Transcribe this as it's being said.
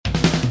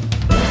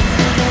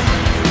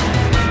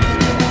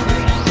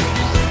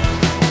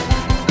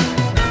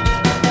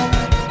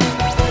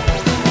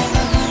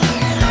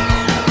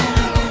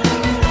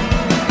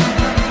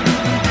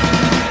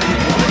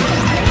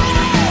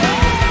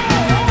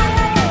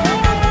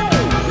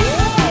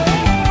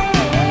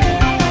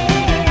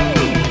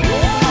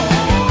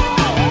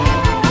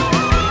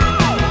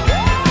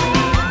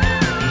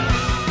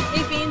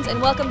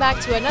back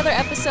to another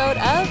episode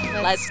of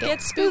Let's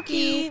Get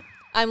Spooky.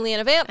 I'm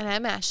Leanna Vamp. And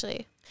I'm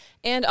Ashley.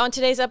 And on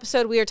today's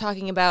episode, we are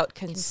talking about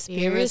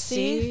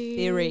conspiracy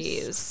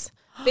theories.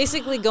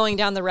 Basically going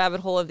down the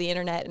rabbit hole of the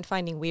internet and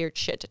finding weird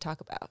shit to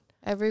talk about.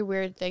 Every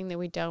weird thing that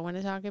we don't want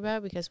to talk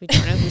about because we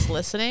don't know who's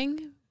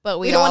listening. But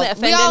we don't want to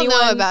offend anyone. We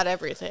all know about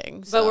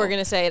everything. So. But we're going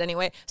to say it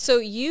anyway. So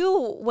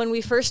you, when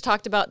we first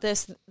talked about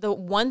this, the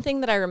one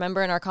thing that I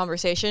remember in our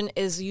conversation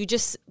is you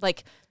just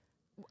like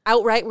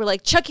outright were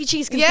like Chuck E.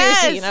 Cheese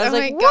conspiracy. Yes! And I was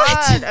like, my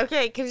what? God.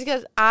 Okay,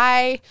 because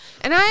I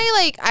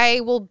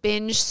will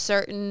binge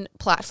certain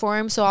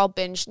platforms. So I'll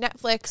binge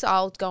Netflix.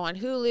 I'll go on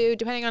Hulu,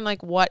 depending on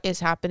like what is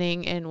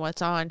happening and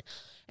what's on.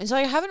 And so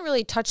I haven't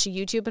really touched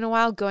YouTube in a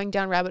while, going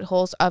down rabbit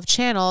holes of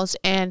channels.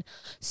 And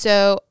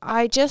so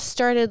I just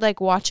started like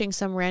watching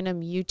some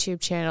random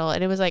YouTube channel,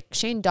 and it was like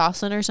Shane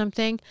Dawson or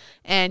something.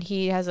 And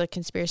he has a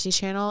conspiracy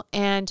channel.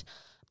 And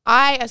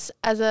I,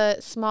 as a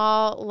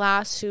small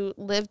lass who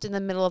lived in the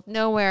middle of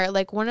nowhere,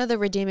 like one of the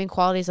redeeming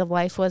qualities of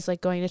life was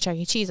like going to Chuck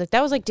E. Cheese. Like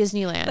that was like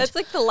Disneyland. That's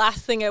like the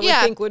last thing I would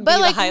think would be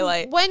like, the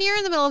highlight. When you're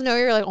in the middle of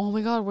nowhere, you're like, oh my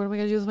God, what am I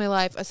going to do with my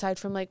life aside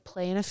from like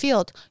play in a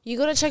field? You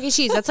go to Chuck E.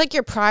 Cheese. That's like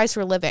your prize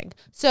for living.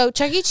 So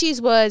Chuck E.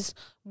 Cheese was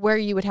where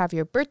you would have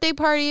your birthday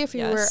party if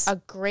you were a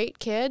great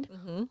kid.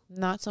 Mm-hmm.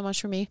 Not so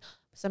much for me.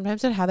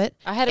 Sometimes I'd have it.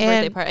 I had a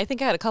birthday party. I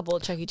think I had a couple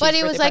of Chuck E. Cheese But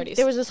it was like, parties.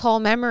 there was this whole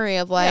memory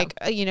of like,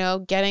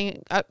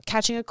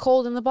 catching a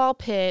cold in the ball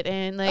pit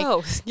and like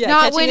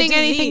not winning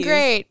anything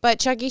great. But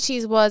Chuck E.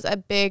 Cheese was a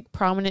big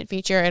prominent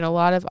feature in a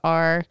lot of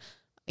our,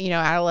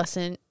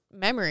 adolescent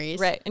memories.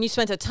 Right. And you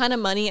spent a ton of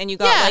money and you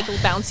got like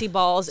bouncy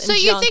balls and so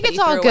you think it's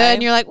all good away.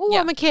 And you're like, oh,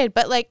 I'm a kid.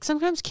 But like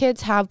sometimes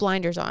kids have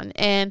blinders on.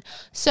 And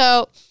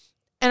so,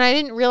 and I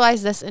didn't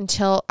realize this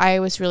until I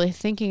was really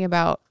thinking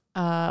about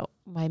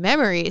my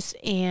memories,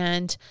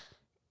 and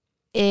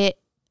there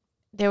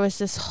was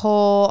this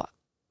whole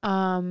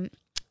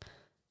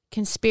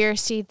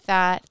conspiracy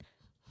that,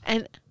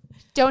 and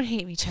don't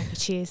hate me, Chuck E.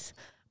 Cheese,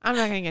 I'm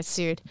not gonna get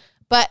sued,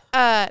 but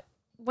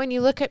when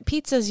you look at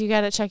pizzas you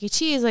got at Chuck E.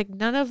 Cheese, like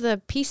none of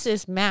the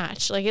pieces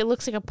match. Like it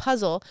looks like a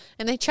puzzle,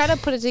 and they try to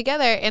put it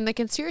together, and the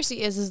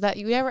conspiracy is that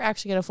you never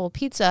actually get a full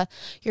pizza.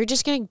 You're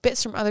just getting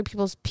bits from other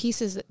people's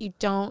pieces that you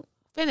don't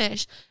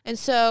finish. And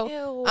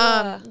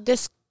so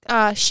this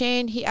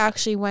Shane, he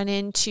actually went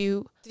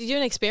into... Did you do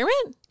an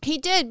experiment? He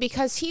did,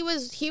 because he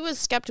was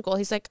skeptical.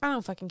 He's like, I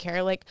don't fucking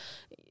care. Like,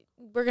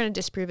 we're going to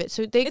disprove it.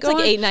 So it's like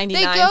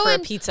 $8.99 for a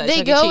pizza.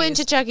 They go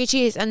into Chuck E.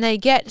 Cheese and they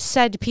get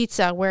said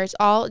pizza where it's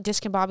all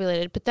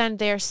discombobulated. But then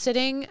they're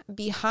sitting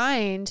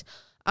behind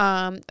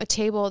a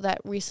table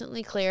that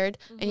recently cleared,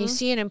 and you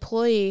see an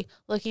employee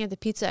looking at the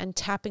pizza and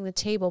tapping the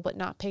table but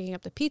not picking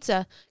up the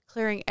pizza,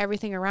 clearing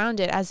everything around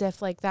it as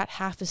if like that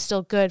half is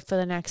still good for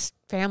the next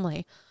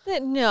family.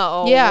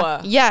 No.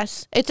 Yeah.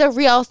 Yes. It's a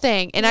real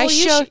thing. And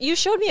you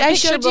showed me a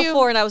picture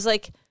before, and I was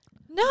like,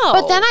 no.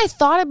 But then I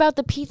thought about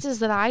the pizzas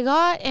that I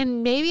got,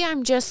 and maybe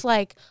I'm just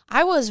like,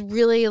 I was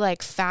really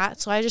like fat,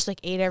 so I just like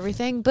ate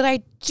everything. But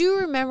I do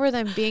remember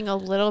them being a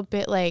little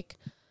bit like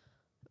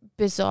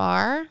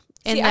bizarre.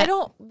 See, I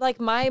don't, like,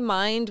 my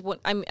mind, when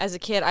I'm as a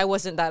kid, I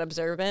wasn't that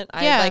observant.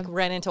 I, like,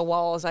 ran into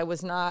walls. I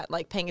was not,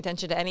 like, paying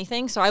attention to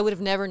anything. So I would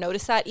have never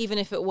noticed that, even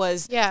if it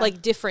was,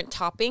 like, different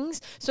toppings.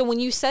 So when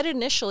you said it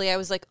initially, I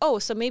was like, oh,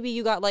 so maybe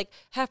you got, like,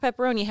 half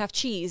pepperoni, half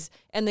cheese,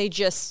 and they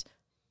just...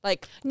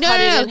 like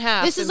cut it in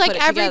half. This is like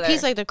every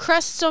piece, like the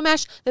crust so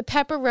mashed, the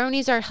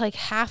pepperonis are like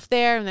half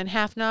there and then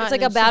half not. It's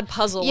like a bad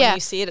puzzle when you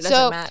see it. It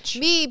doesn't match.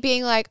 Me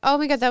being like, oh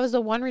my God, that was the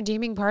one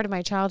redeeming part of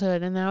my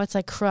childhood, and now it's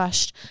like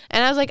crushed.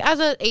 And I was like, as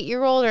an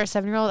 8-year-old or a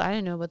 7-year-old, I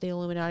didn't know about the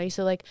Illuminati.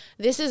 So like,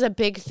 this is a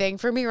big thing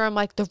for me where I'm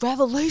like, the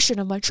revelation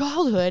of my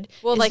childhood.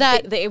 Well, like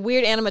that, the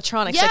weird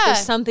animatronics. Like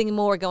there's something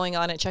more going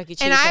on at Chuck E.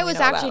 Cheese. And I was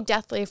actually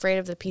deathly afraid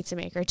of the pizza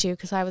maker too,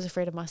 because I was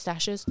afraid of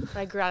mustaches. But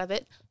I grew out of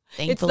it.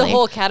 Thankfully. It's the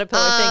whole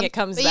caterpillar thing. It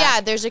comes back. Yeah,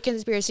 there's a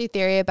conspiracy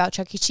theory about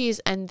Chuck E. Cheese,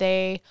 and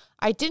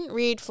I didn't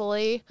read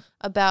fully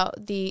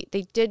about they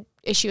did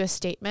issue a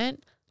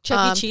statement.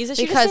 Chuck E. Cheese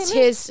issued because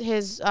a statement?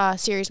 his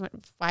series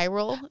went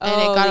viral,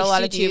 and it got a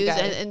lot of views,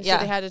 and so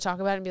they had to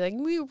talk about it and be like,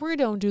 we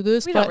don't do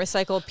this. We don't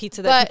recycle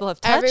pizza that people have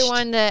touched.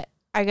 Everyone that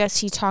I guess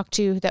he talked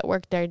to that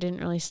worked there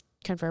didn't really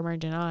confirm or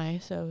deny,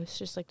 so it's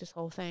just like this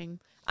whole thing.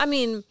 I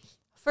mean...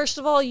 First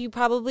of all, you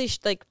probably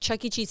like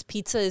Chuck E. Cheese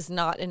pizza is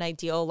not an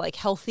ideal, like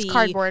healthy... It's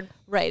cardboard.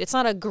 Right. It's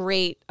not a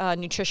great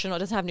nutritional... It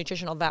doesn't have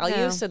nutritional value,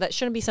 No. So that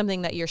shouldn't be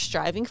something that you're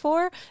striving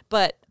for.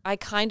 But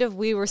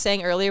we were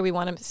saying earlier, we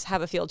want to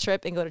have a field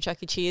trip and go to Chuck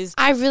E. Cheese.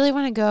 I really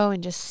want to go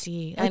and just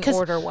see. And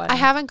order one. I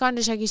haven't gone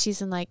to Chuck E.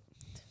 Cheese in like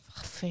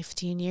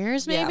 15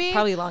 years, maybe. Yeah,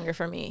 probably longer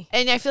for me.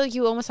 And I feel like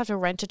you almost have to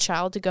rent a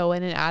child to go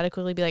in and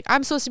adequately be like,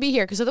 I'm supposed to be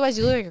here, because otherwise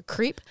you look like a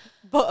creep.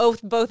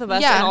 both of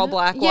us in all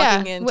black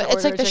walking in.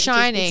 It's like The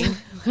Shining.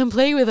 Come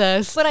play with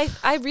us. But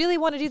I really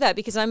want to do that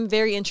because I'm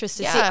very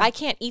interested. See, I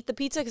can't eat the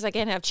pizza because I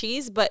can't have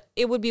cheese, but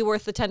it would be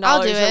worth the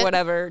 $10 or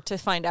whatever to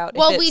find out.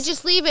 Well, we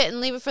just leave it and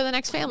leave it for the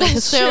next family.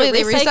 Clearly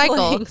they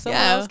recycle.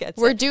 Someone else gets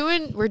it.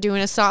 We're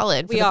doing a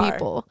solid for the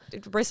people.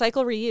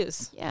 Recycle,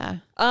 reuse. Yeah.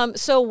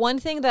 So one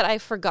thing that I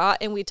forgot,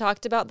 and we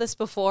talked about this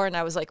before, and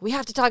I was like, we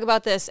have to talk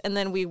about this, and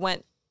then we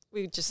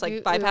just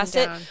bypassed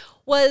it,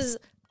 was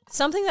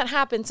something that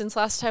happened since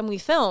last time we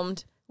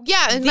filmed.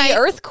 Yeah, the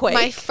earthquake.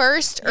 My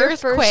first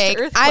earthquake.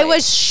 I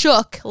was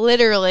shook,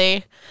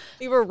 literally.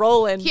 We were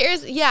rolling.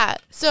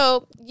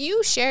 So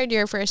you shared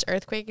your first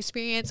earthquake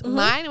experience. Mm-hmm.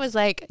 Mine was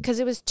because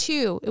it was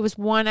two. It was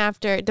one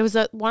after. There was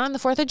one on the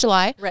 4th of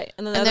July. Right.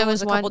 And then the other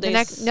was a couple days.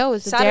 It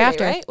was the Saturday, day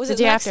after. Right? Was it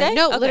the day after? Day?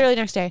 No, literally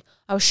next day.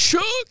 I was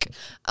shook.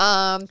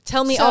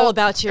 Tell me all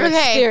about your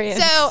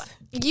experience. So,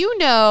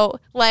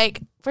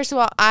 first of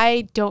all,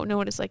 I don't know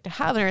what it's like to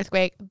have an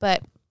earthquake,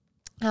 but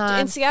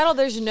in Seattle,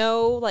 there's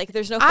no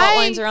fault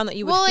lines around that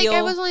you would feel.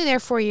 I was only there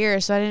 4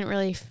 years, so I didn't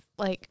really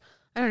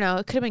I don't know.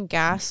 It could have been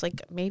gas.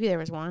 Maybe there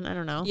was one. I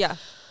don't know. Yeah.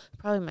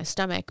 Probably my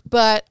stomach.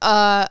 But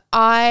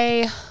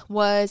I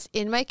was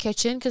in my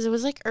kitchen because it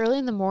was early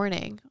in the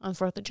morning on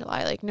 4th of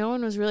July. No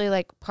one was really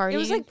partying. It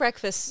was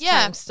breakfast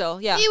time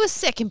still. Yeah. It was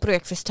second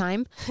breakfast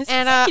time.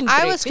 And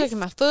I was cooking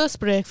my first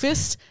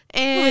breakfast.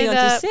 And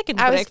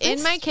I was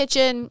in my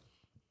kitchen.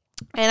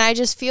 And I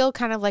just feel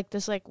kind of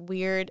this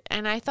weird.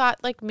 And I thought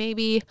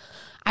maybe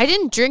I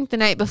didn't drink the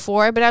night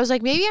before, but I was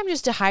maybe I'm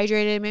just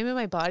dehydrated. Maybe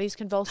my body's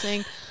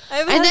convulsing. I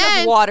haven't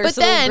had enough water,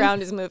 so the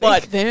ground is moving.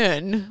 But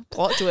then,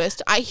 plot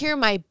twist, I hear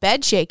my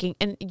bed shaking.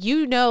 And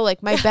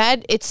my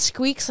bed, it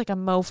squeaks like a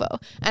mofo.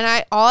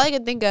 And all I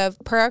can think of,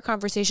 per our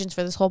conversations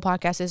for this whole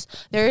podcast, is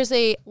there is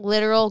a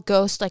literal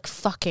ghost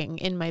fucking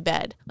in my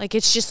bed.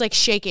 It's just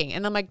shaking.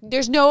 And I'm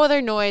there's no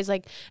other noise,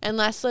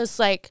 unless it's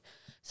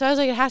So I was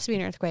it has to be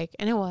an earthquake.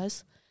 And it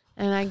was.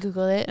 And I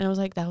Googled it, and I was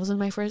that wasn't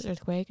my first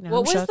earthquake. Now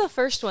what was the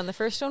first one? The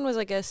first one was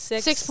a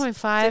 6.5.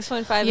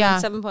 6.5,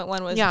 yeah. And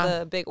 7.1 was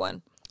the big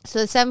one. So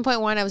the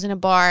 7.1, I was in a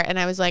bar, and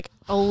I was a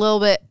little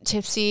bit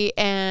tipsy.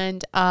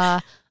 And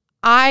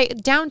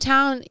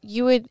downtown,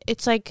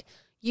 it's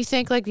you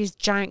think these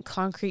giant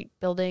concrete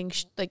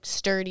buildings,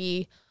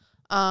 sturdy,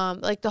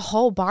 the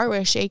whole bar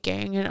was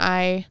shaking. And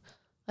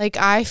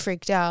I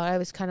freaked out. I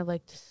was kind of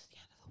this is the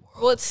end of the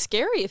world. Well, it's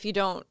scary if you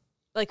don't.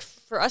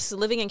 For us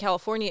living in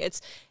California,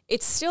 it's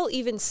still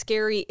even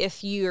scary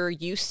if you're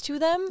used to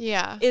them.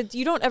 Yeah.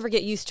 You don't ever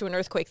get used to an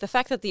earthquake. The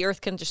fact that the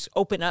earth can just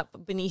open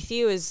up beneath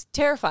you is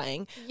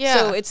terrifying. Yeah.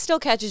 So it still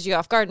catches you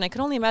off guard, and I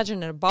can only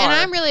imagine in a bar. And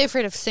I'm really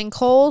afraid of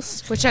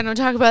sinkholes, which I don't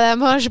talk about that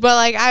much,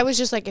 but I was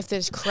just if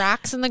there's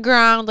cracks in the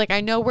ground, I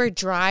know we're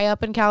dry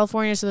up in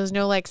California, so there's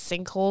no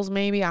sinkholes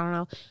maybe, I don't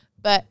know.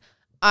 But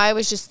I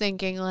was just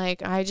thinking,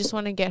 I just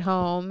want to get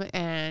home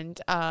and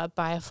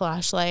buy a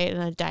flashlight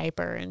and a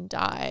diaper and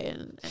die.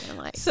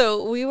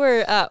 So we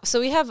were,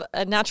 we have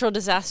a natural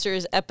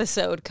disasters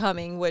episode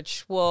coming,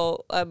 which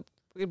will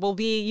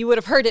be, you would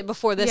have heard it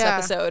before this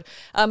episode.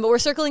 But we're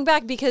circling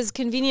back because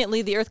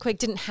conveniently the earthquake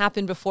didn't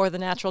happen before the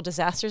natural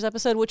disasters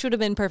episode, which would have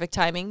been perfect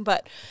timing.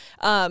 But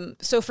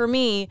so for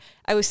me,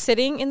 I was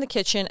sitting in the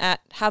kitchen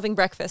having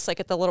breakfast,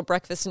 at the little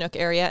breakfast nook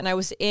area, and I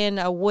was in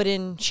a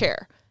wooden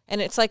chair. And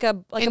it's in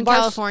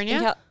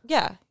California?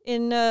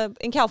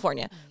 In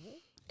California.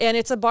 And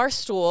it's a bar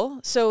stool.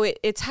 So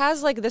it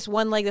has this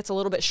one leg that's a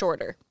little bit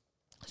shorter.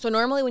 So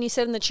normally when you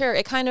sit in the chair,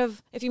 it kind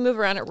of, if you move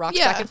around, it rocks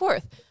back and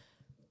forth.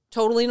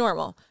 Totally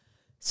normal.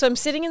 So I'm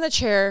sitting in the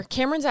chair,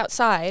 Cameron's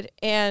outside,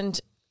 and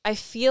I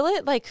feel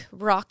it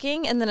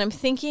rocking. And then I'm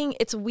thinking,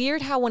 it's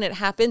weird how when it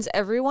happens,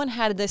 everyone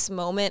had this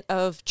moment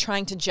of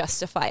trying to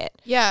justify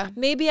it. Yeah.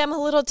 Maybe I'm a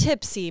little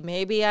tipsy.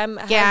 Maybe I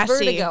have gassy.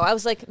 vertigo. I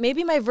was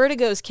maybe my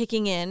vertigo is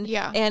kicking in.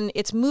 Yeah. And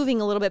it's moving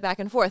a little bit back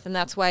and forth. And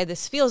that's why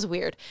this feels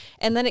weird.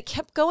 And then it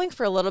kept going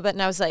for a little bit.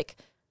 And I was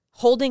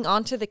holding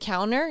onto the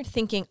counter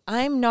thinking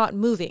I'm not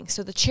moving,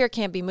 so the chair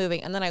can't be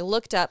moving. And then I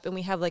looked up and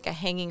we have a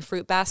hanging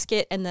fruit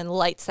basket and then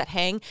lights that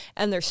hang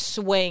and they're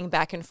swaying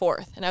back and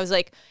forth. And I was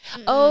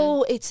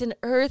oh, it's an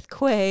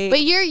earthquake.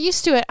 But you're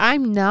used to it.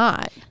 I'm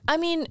not. I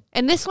mean,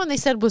 and this one they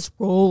said was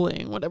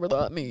rolling, whatever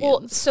that means.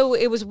 Well, so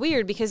it was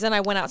weird because then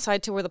I went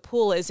outside to where the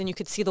pool is and you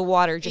could see the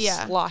water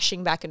just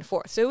sloshing back and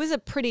forth. So it was a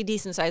pretty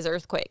decent sized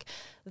earthquake.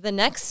 The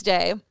next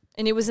day,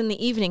 and it was in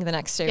the evening the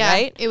next day,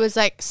 right? It was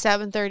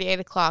 7:30,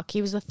 8 o'clock.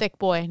 He was a thick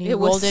boy, and he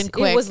rolled in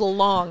quick. It was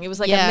long. It was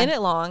a minute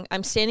long.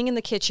 I'm standing in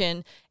the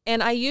kitchen,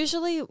 and I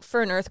usually,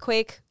 for an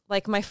earthquake,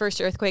 my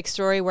first earthquake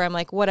story where I'm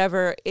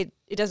whatever, it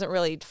doesn't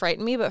really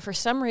frighten me. But for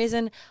some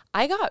reason,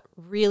 I got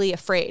really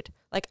afraid.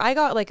 I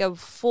got a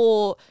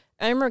full...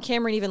 I remember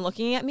Cameron even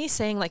looking at me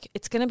saying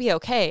it's going to be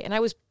okay. And I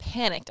was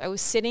panicked. I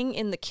was sitting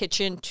in the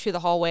kitchen to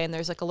the hallway and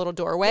there's a little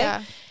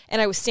doorway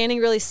and I was standing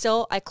really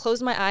still. I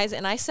closed my eyes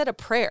and I said a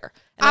prayer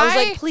and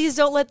I was please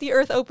don't let the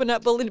earth open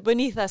up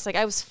beneath us.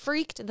 I was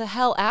freaked the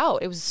hell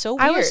out. It was so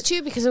weird. I was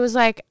too, because it was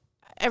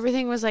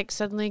everything was like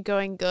suddenly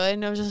going good,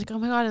 and I was just like, oh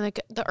my God, and like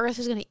the earth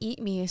is gonna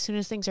eat me as soon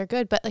as things are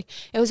good. But like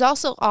it was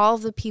also all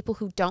of the people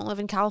who don't live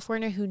in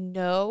California who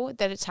know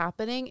that it's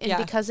happening, and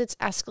because it's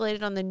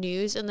escalated on the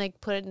news and like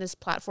put it in this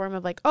platform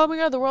of like, oh my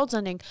God, the world's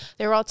ending,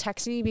 they were all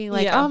texting me being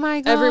like, oh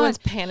my God, everyone's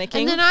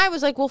panicking. And then I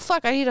was like, well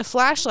fuck, I need a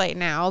flashlight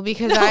now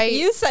because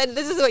you said,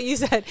 this is what you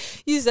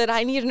said,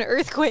 I need an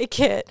earthquake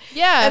kit.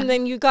 Yeah. And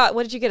then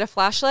what did you get, a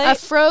flashlight? A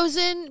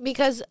Frozen,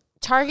 because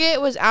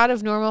Target was out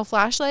of normal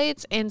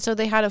flashlights, and so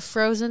they had a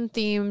Frozen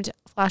themed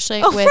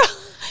flashlight with.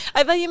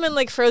 I thought you meant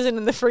like Frozen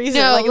in the freezer.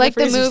 No, like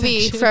the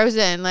movie section.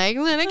 Frozen, like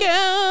let it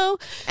go.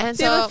 And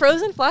so you have a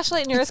Frozen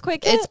flashlight in your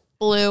earthquake kit? It's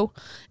blue.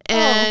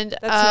 And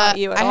that's not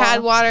you at all. I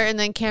had water, and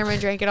then Cameron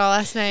drank it all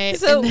last night.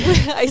 So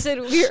I said,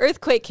 your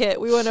earthquake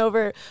kit. We went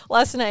over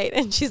last night,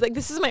 and she's like,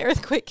 this is my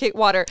earthquake kit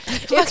water.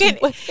 It's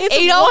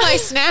ate all my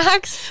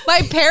snacks, my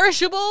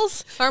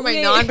perishables, or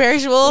my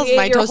non-perishables,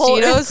 my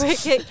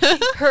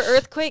Tostitos. Her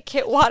earthquake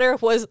kit water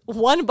was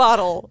 1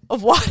 bottle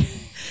of water.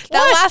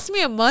 That lasts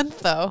me a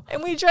month, though.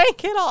 And we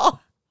drank it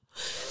all.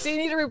 So you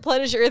need to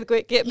replenish your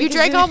earthquake kit. You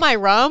drank all my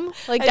rum?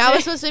 Like, that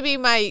was supposed to be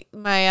my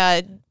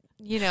my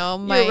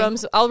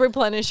rums. I'll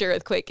replenish your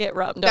earthquake kit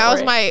rum. That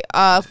was my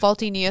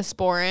faulty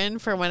Neosporin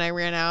for when I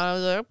ran out. I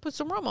was like, I'll put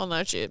some rum on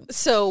that shit.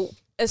 So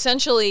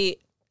essentially,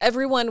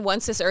 everyone,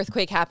 once this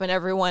earthquake happened,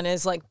 everyone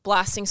is like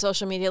blasting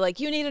social media, like,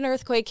 you need an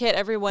earthquake kit.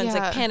 Everyone's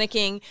like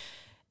panicking.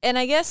 And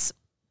I guess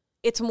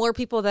it's more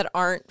people that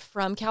aren't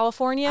from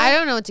California. I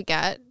don't know what to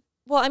get.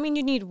 Well, I mean,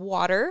 you need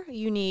water.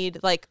 You need,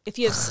 like, if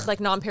you have, like,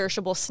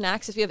 non-perishable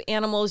snacks. If you have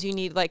animals, you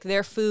need, like,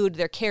 their food,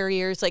 their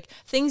carriers, like,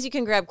 things you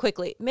can grab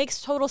quickly.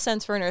 Makes total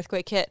sense for an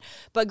earthquake kit.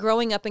 But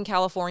growing up in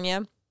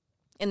California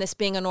and this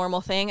being a normal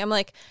thing, I'm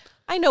like,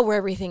 I know where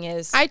everything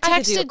is. I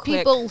texted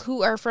people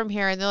who are from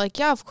here, and they're like,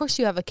 yeah, of course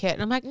you have a kit.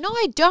 And I'm like, no,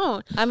 I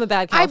don't. I'm a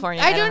bad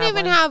Californian. I don't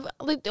even have,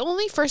 like, the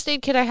only first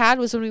aid kit I had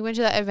was when we went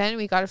to that event and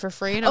we got it for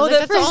free. And I was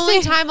like, that's the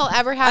only time I'll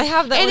ever have. I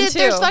have that one too.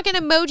 There's fucking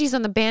emojis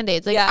on the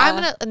Band-Aids. Like,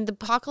 and the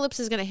apocalypse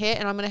is going to hit,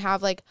 and I'm going to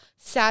have, like,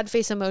 sad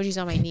face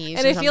emojis on my knees.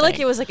 And I feel like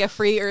it was, like, a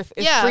free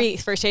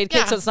first aid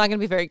kit, so it's not going to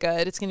be very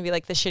good. It's going to be,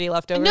 like, the shitty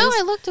leftovers. No,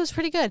 I looked. It was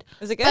pretty good.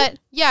 Was it good? But,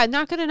 yeah,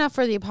 not good enough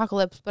for the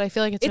apocalypse, but I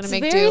feel like it's going to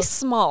make do. It's very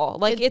small.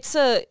 Like,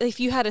 if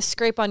you had a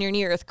scrape on your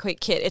knee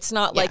earthquake kit. It's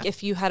not like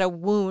if you had a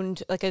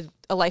wound, like a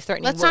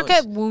life-threatening wound. Let's not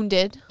get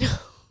wounded.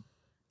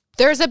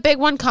 There's a big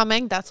one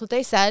coming. That's what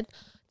they said.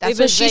 That's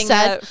what she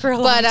said. For a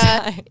long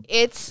time.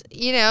 It's,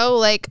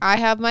 like, I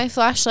have my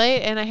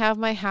flashlight and I have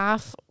my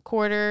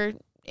half-quarter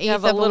eighth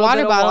of a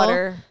water bottle.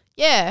 Water.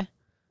 Yeah.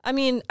 I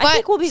mean, I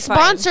think we'll be fine.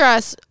 Sponsor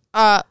us,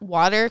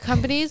 water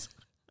companies.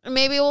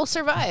 Maybe we'll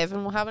survive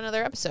and we'll have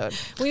another episode.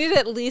 We need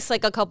at least,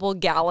 like, a couple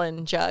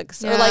gallon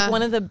jugs or, like,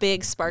 one of the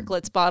big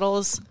Sparklets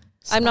bottles.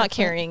 I'm not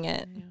carrying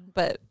it,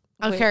 but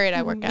I'll carry it.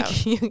 I work out.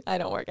 I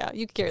don't work out.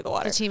 You carry the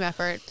water. It's a team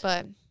effort,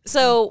 but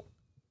so.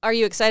 Are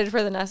you excited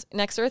for the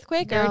next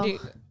earthquake, or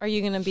are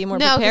you going to be more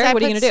prepared?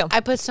 What are you going to do? I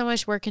put so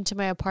much work into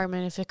my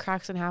apartment. If it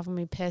cracks in half, I'll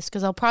be pissed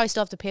because I'll probably still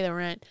have to pay the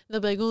rent.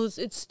 They'll be like, "Oh,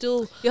 it's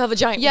still." You'll have a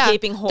giant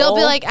gaping hole. They'll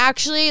be like,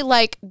 "Actually,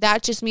 like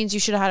that just means you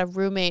should have had a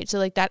roommate." So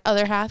like that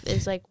other half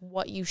is like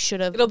what you should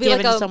have given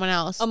like to someone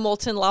else. A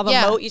molten lava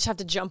moat. You just have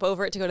to jump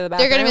over it to go to the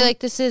bathroom. They're gonna be like,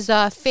 "This is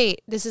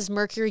fate. This is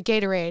Mercury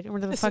Gatorade.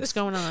 What the fuck's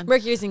going on?"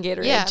 Mercury's in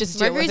Gatorade. Yeah, just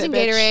Mercury's in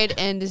Gatorade,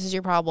 and this is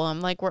your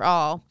problem. Like we're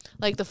all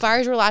like the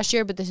fires were last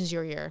year, but this is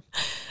your year.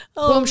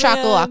 Boom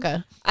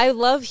shakalaka. I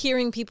love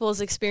hearing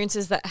people's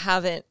experiences that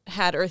haven't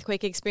had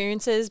earthquake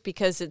experiences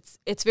because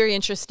it's very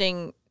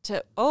interesting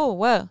to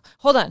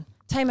hold on.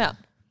 Time out.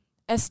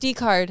 SD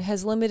card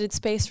has limited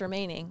space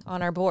remaining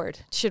on our board.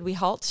 Should we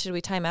halt? Should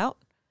we time out?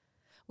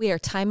 We are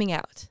timing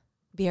out.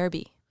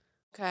 BRB.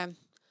 Okay.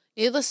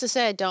 Needless to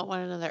say, I don't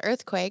want another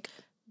earthquake,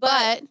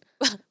 but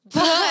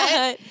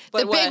the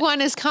big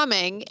one is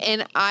coming,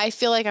 and I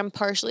feel like I'm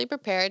partially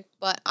prepared,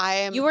 but I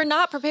am... You are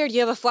not prepared. You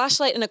have a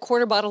flashlight and a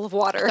quarter bottle of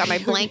water. I've got my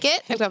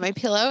blanket, I've got my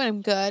pillow, and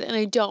I'm good, and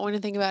I don't want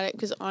to think about it,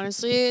 because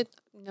honestly,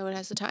 no one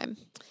has the time.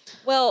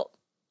 Well,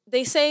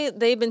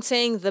 they've been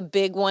saying the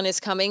big one is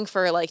coming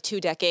for like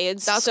 2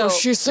 decades. That's what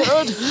she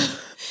said.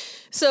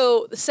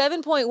 So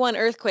 7.1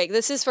 earthquake,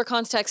 this is for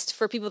context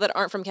for people that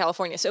aren't from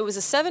California. So it was a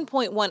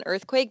 7.1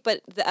 earthquake,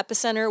 but the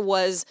epicenter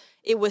was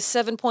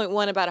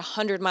 7.1 about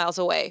 100 miles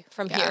away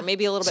from here,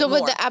 maybe a little bit more.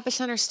 So would the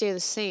epicenter stay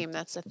the same?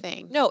 That's the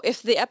thing. No,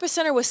 if the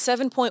epicenter was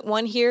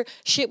 7.1 here,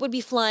 shit would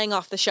be flying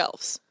off the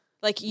shelves.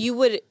 Like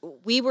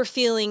we were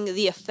feeling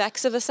the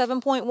effects of a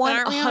 7.1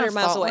 100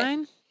 miles away.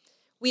 Line?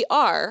 We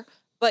are,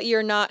 but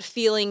you're not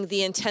feeling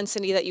the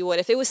intensity that you would.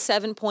 If it was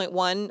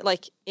 7.1,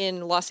 like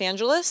in Los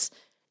Angeles,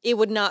 it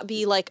would not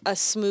be like a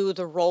smooth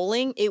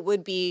rolling. It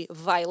would be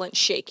violent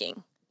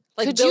shaking.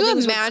 Like could you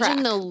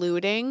imagine the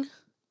looting?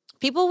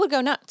 People would go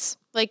nuts.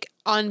 Like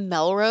on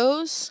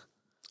Melrose?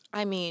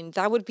 I mean,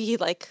 that would be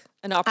like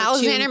an opportune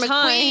Alexander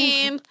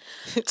time.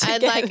 McQueen.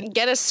 I'd like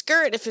get a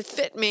skirt if it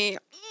fit me.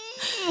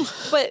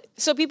 But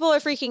so people are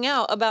freaking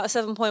out about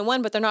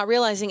 7.1, but they're not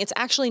realizing it's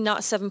actually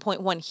not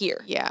 7.1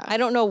 here. Yeah. I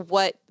don't know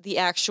what the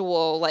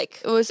actual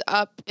like. It was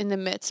up in the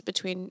midst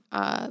between.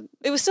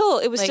 It was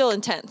still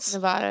intense.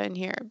 Nevada and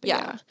here. But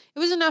yeah. It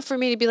was enough for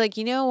me to be like,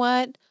 you know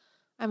what?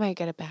 I might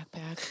get a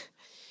backpack.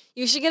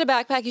 You should get a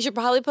backpack. You should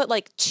probably put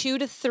like 2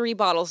 to 3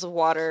 bottles of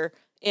water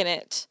in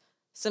it.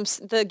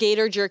 The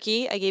Gator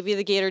jerky. I gave you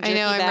the Gator jerky. I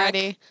know. I'm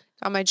ready.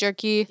 Got my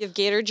jerky. You have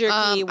Gator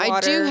jerky. Water. I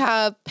do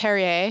have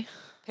Perrier.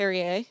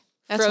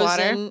 That's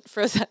water.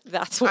 Frozen.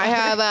 That's water. I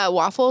have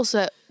waffles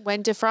that,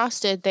 when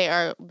defrosted, they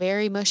are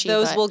very mushy.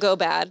 Those will go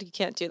bad. You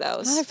can't do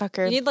those.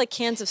 Motherfucker. You need like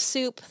cans of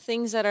soup,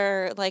 things that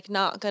are like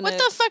not gonna. What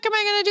the fuck am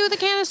I gonna do with a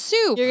can of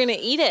soup? You're gonna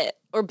eat it,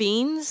 or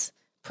beans,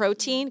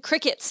 protein,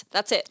 crickets.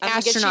 That's it.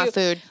 Astronaut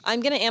food. I'm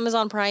gonna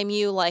Amazon Prime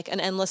you like an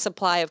endless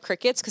supply of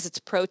crickets because it's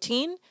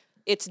protein.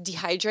 It's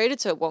dehydrated,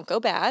 so it won't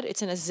go bad.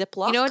 It's in a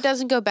Ziploc. You know what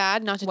doesn't go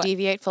bad? Not to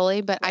deviate fully,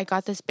 but I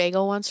got this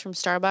bagel once from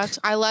Starbucks.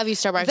 I love you,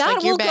 Starbucks. That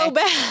like, will go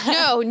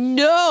bad.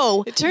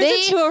 No. It turns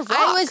into a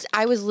rock.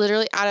 I was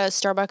literally at a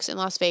Starbucks in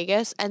Las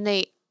Vegas, and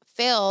they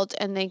failed,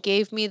 and they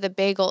gave me the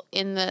bagel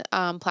in the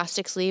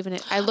plastic sleeve,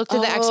 and I looked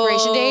at the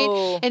expiration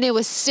date, and it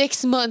was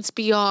 6 months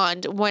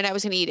beyond when I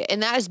was going to eat it.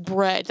 And that is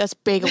bread. That's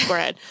bagel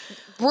bread.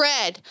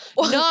 Bread,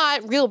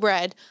 not real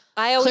bread.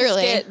 I always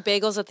get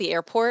bagels at the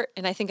airport,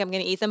 and I think I'm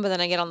going to eat them, but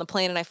then I get on the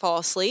plane and I fall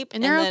asleep.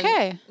 And they're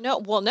okay.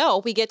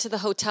 No, we get to the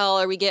hotel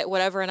or we get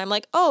whatever, and I'm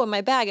like, oh, in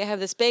my bag I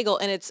have this bagel,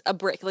 and it's a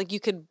brick. Like, you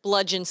could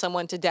bludgeon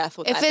someone to death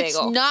with that bagel. If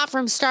it's not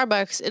from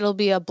Starbucks, it'll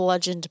be a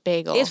bludgeoned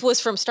bagel. It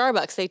was from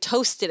Starbucks. They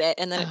toasted it,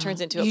 and then it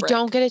turns into a brick. You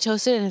don't get it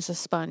toasted, and it's a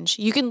sponge.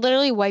 You can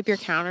literally wipe your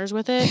counters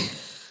with it.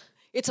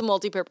 It's a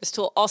multi-purpose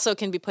tool. Also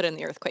can be put in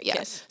the earthquake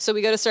kit. So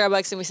we go to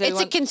Starbucks and we say...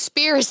 It's a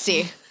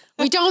conspiracy.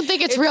 We don't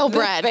think it's real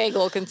bread.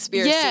 Bagel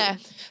conspiracy. Yeah.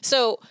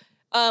 So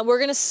we're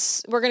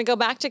gonna go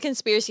back to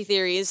conspiracy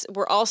theories.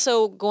 We're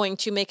also going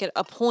to make it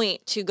a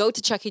point to go to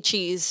Chuck E.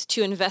 Cheese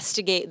to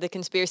investigate the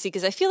conspiracy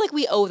because I feel like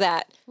we owe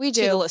that to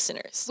the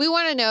listeners. We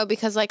want to know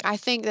because, like, I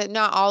think that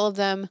not all of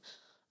them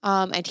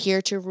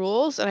adhere to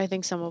rules, and I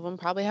think some of them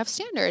probably have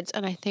standards.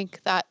 And I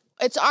think that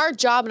it's our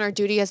job and our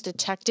duty as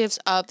detectives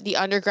of the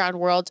underground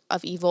world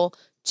of evil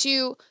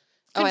to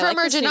confirm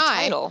or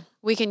deny.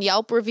 We can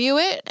Yelp review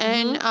it,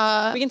 and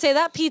we can say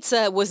that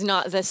pizza was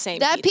not the same.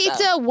 That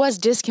pizza was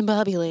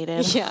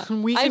discombobulated. Yeah,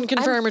 we can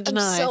confirm or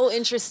deny. I'm so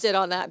interested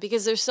on that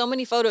because there's so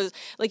many photos.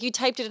 Like, you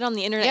typed it on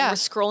the internet, and we're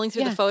scrolling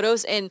through the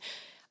photos, and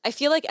I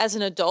feel like as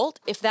an adult,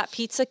 if that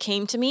pizza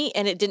came to me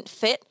and it didn't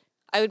fit,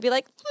 I would be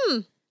like,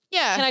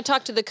 yeah, can I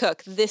talk to the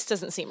cook? This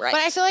doesn't seem right. But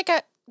I feel like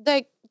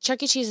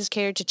Chuck E. Cheese is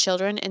catered to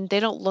children, and they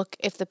don't look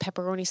if the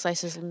pepperoni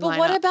slices line up. But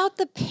what about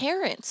the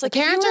parents? Like, the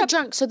parents are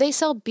drunk, so they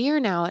sell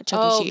beer now at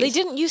Chuck E. Cheese. They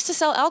didn't used to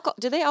sell alcohol.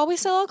 Did they always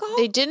sell alcohol?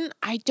 They didn't.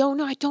 I don't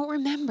know. I don't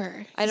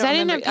remember. I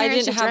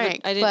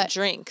didn't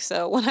drink.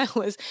 So when I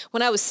was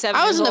 7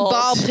 I was years in the old,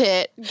 ball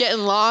pit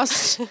getting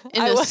lost in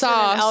the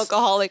sauce. An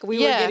alcoholic. We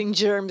were getting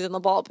germs in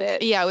the ball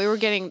pit. Yeah, we were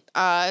getting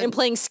and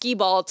playing skee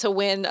ball to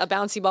win a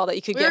bouncy ball that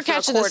you could get for a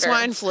quarter. We were catching the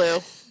swine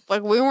flu.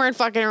 Like, we weren't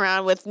fucking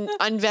around with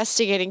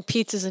investigating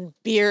pizzas and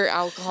beer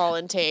alcohol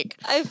intake.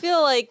 I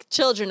feel like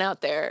children out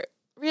there,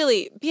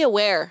 really be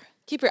aware.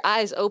 Keep your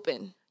eyes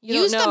open.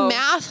 Use the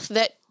math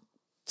that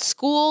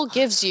school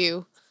gives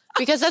you,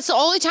 because that's the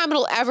only time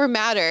it'll ever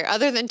matter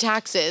other than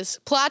taxes.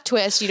 Plot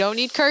twist, you don't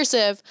need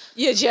cursive.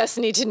 You just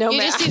need to know math.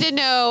 You just need to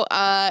know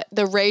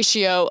the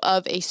ratio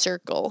of a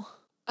circle.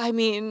 I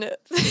mean...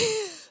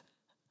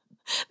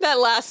 That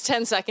last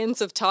 10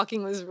 seconds of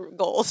talking was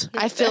gold.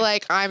 I feel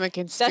like I'm a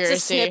conspiracy.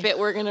 That's a snippet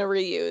we're going to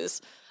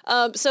reuse.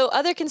 So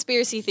other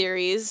conspiracy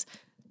theories,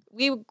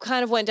 we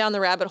kind of went down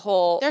the rabbit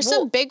hole. There's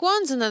some big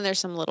ones and then there's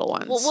some little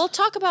ones. We'll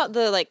talk about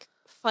the like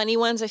funny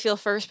ones, I feel,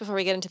 first before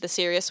we get into the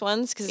serious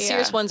ones, because the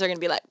serious ones are going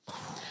to be like...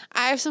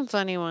 I have some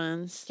funny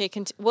ones. Okay,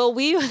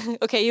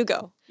 okay, you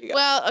go.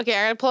 Well, okay,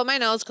 I gotta pull up my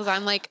notes because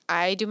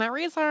I do my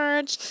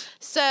research.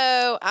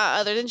 So,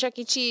 other than Chuck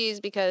E. Cheese,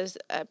 because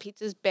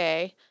pizza's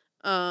bae...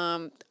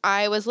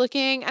 I was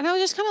looking, and I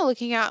was just kind of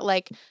looking at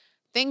like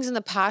things in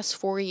the past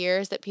 4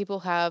 years that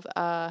people have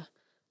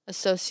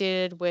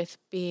associated with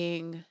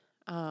being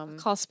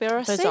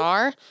conspiracy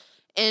bizarre.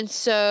 And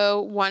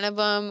so one of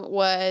them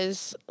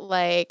was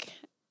like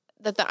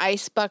that the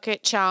ice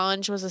bucket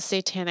challenge was a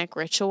satanic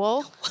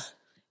ritual.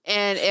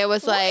 And it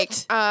was like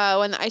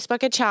when the ice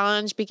bucket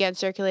challenge began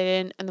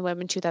circulating in the web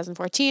in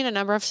 2014, a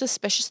number of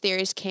suspicious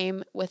theories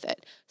came with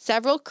it.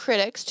 Several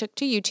critics took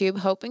to YouTube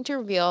hoping to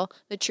reveal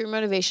the true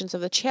motivations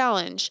of the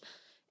challenge,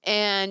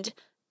 and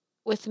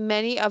with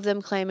many of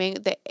them claiming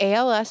the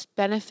ALS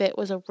benefit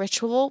was a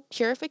ritual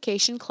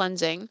purification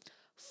cleansing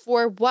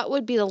for what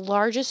would be the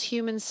largest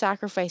human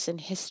sacrifice in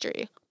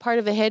history, part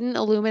of a hidden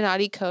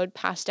Illuminati code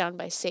passed down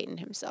by Satan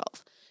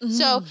himself.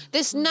 So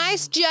this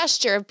nice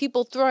gesture of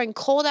people throwing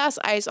cold-ass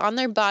ice on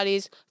their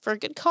bodies for a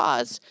good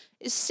cause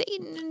is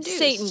Satan-induced.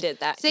 Satan did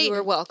that. You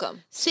were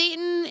welcome.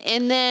 Satan,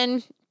 and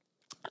then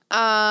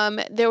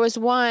There was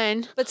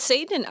one. But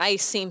Satan and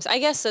ice seems, I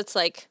guess it's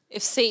like,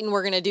 if Satan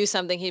were going to do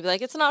something, he'd be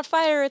like, it's not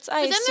fire, it's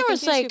ice. But then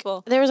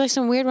there was like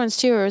some weird ones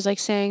too, where it was like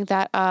saying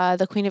that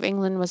the Queen of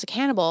England was a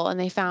cannibal, and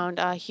they found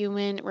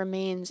human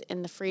remains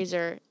in the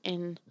freezer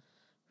in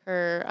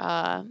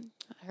her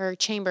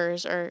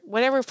chambers or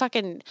whatever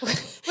fucking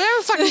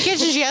kitchen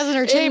she has in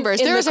her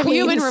chambers. There was a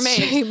human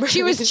remains.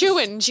 She was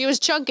chewing. She was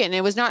chunking.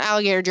 It was not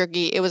alligator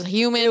jerky. It was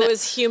human. It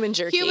was human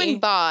jerky. Human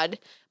bod.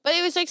 But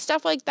it was like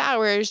stuff like that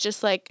where it was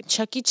just like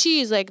Chuck E.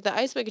 Cheese, like the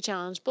Ice Bucket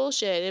Challenge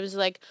bullshit. It was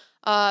like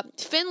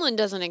Finland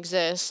doesn't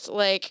exist.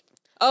 Like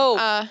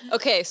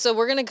okay, so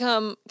we're gonna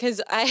come because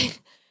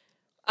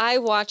I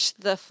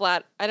watched the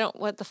flat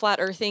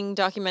earthing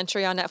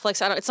documentary on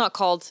Netflix. It's not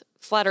called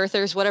Flat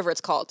Earthers, whatever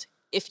it's called.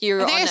 If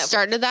you're I think I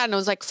started that and I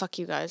was like, fuck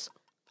you guys.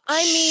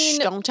 I mean,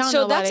 don't tell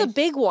so nobody. That's a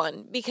big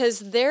one because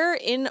they're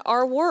in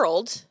our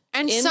world.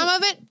 And some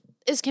of it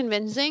is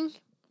convincing.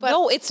 But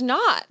no, it's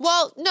not.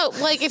 Well, no,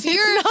 like if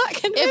you're not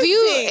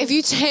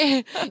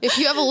convincing. if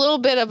you have a little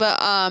bit of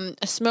a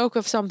smoke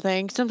of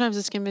something, sometimes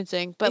it's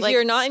convincing. But if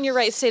you're not in your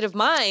right state of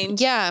mind,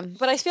 yeah.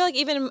 But I feel like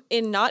even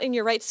in not in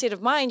your right state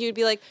of mind, you'd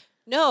be like,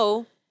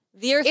 no,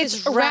 the Earth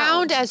is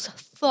round as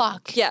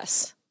fuck.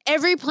 Yes,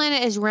 every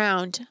planet is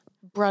round,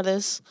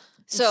 brothers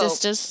and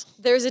sisters.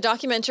 There's a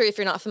documentary if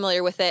you're not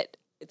familiar with it.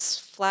 It's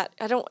flat.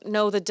 I don't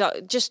know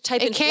just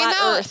type in flat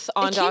Earth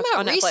on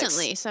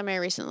Netflix.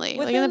 Semi-recently.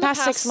 Like in the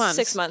past 6 months.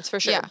 6 months for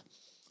sure.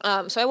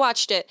 Yeah. So I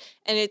watched it,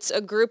 and it's a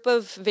group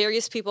of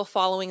various people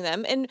following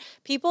them, and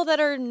people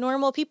that are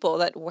normal people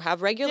that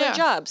have regular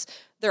jobs.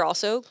 They're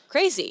also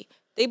crazy.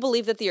 They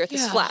believe that the Earth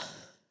is flat.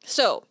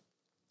 So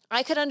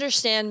I could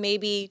understand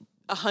maybe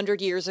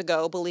 100 years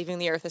ago believing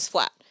the Earth is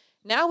flat.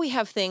 Now we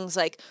have things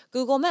like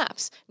Google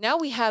Maps. Now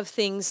we have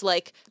things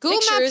like Google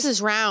Maps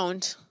is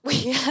round.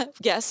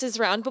 Yes, is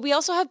round, but we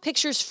also have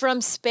pictures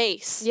from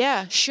space.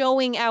 Yeah.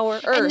 Showing our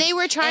Earth. And they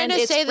were trying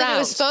to say that it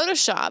was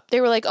Photoshop. They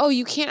were like, oh,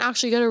 you can't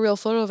actually get a real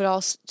photo of it all.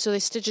 So they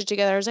stitch it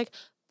together. I was like,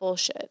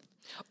 bullshit.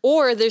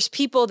 Or there's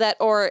people that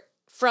are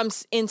from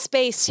in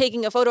space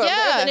taking a photo of the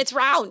Earth and it's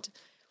round.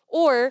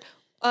 Or,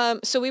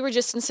 so we were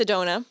just in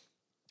Sedona.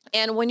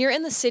 And when you're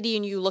in the city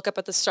and you look up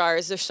at the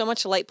stars, there's so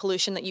much light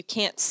pollution that you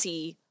can't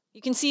see.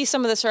 You can see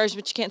some of the stars,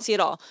 but you can't see it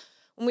all.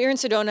 When we were in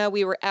Sedona,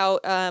 we were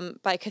out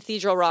by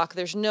Cathedral Rock.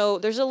 There's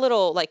a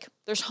little,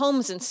 there's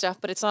homes and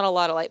stuff, but it's not a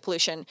lot of light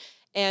pollution.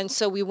 And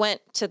so we went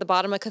to the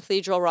bottom of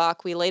Cathedral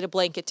Rock. We laid a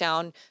blanket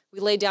down.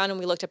 We laid down and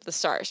we looked up at the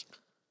stars.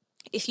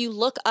 If you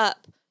look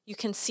up, you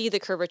can see the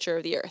curvature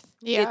of the Earth.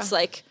 Yeah. It's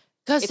like,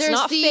 it's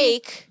not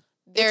fake.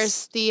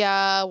 There's the,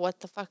 what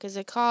the fuck is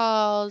it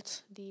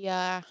called?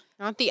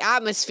 Not the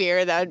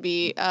atmosphere, that would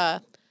be,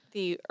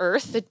 the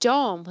Earth? The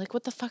dome. Like,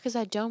 what the fuck is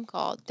that dome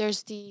called?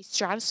 There's the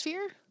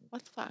stratosphere?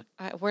 What the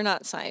fuck? We're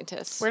not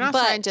scientists. We're not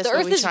scientists. The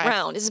Earth is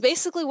round. Is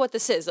basically what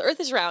this is. The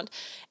Earth is round.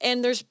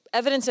 And there's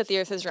evidence that the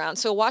Earth is round.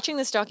 So watching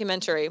this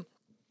documentary,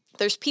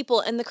 there's people.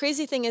 And the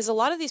crazy thing is a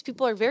lot of these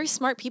people are very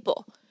smart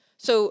people.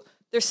 So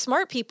they're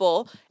smart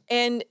people.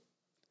 And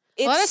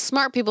a lot of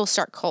smart people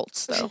start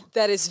cults, though.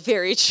 That is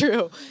very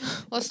true.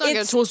 Let's not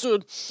get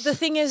twisted. The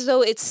thing is,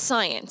 though, it's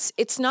science.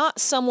 It's not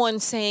someone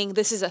saying,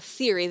 this is a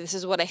theory, this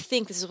is what I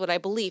think, this is what I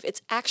believe.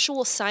 It's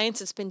actual science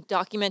that's been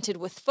documented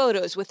with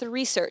photos, with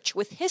research,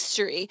 with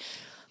history.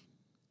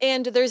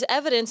 And there's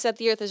evidence that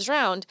the Earth is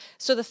round.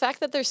 So the fact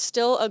that there's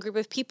still a group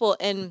of people,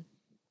 and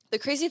the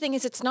crazy thing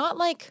is, it's not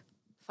like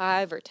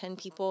 5 or 10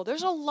 people.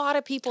 There's a lot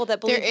of people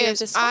that believe the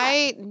Earth is flat.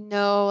 I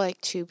know like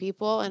 2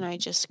 people, and I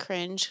just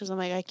cringe because I'm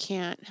like, I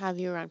can't have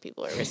you around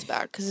people I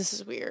respect because this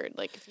is weird.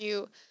 Like if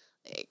you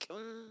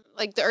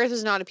like the Earth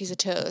is not a piece of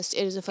toast.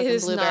 It is a fucking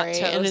blueberry,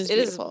 and it is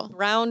beautiful. It is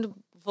round,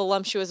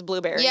 voluptuous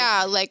blueberry.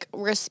 Yeah, like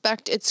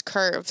respect its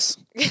curves.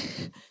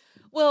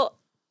 Well,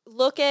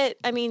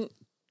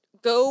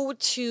 go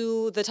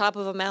to the top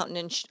of a mountain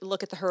and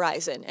look at the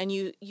horizon, and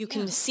you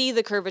can see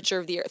the curvature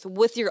of the Earth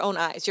with your own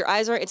eyes. Your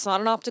eyes it's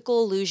not an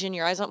optical illusion.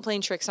 Your eyes aren't playing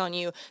tricks on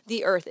you.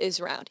 The Earth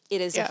is round. It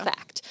is a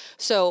fact.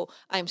 So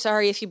I'm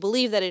sorry if you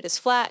believe that it is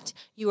flat.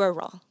 You are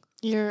wrong.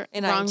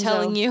 I'm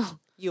telling you,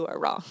 you are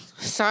wrong.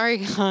 Sorry,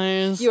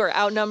 guys. You are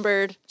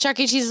outnumbered. Chuck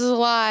E. Cheese is a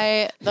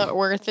lie. The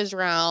Earth is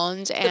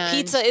round. And the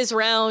pizza is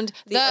round.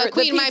 The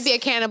Queen might be a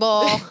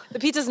cannibal. The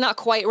pizza's not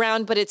quite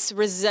round, but it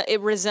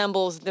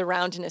resembles the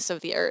roundness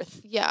of the Earth.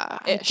 Yeah,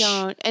 I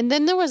don't. And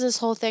then there was this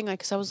whole thing,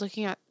 because I was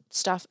looking at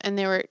stuff, and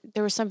there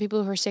were some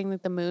people who were saying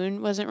that the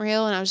moon wasn't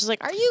real, and I was just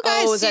like, are you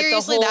guys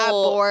seriously that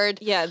bored?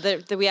 Yeah,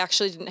 that we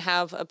actually didn't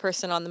have a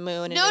person on the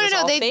moon. And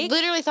No. They fake?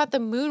 literally thought the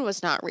moon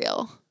was not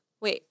real.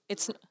 Wait,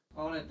 it's...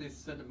 They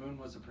said the moon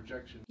was a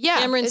projection. Yeah,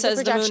 Cameron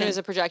says the moon is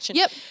a projection.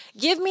 Yep.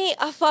 Give me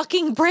a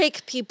fucking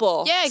break,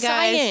 people. Yeah,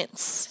 guys.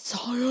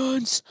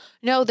 Science.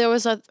 No, there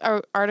was an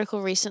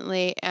article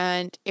recently,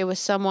 and it was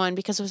someone,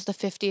 because it was the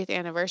 50th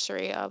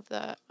anniversary of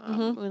the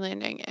moon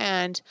landing,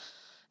 and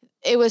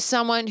it was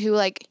someone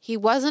who, he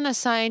wasn't a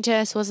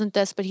scientist, wasn't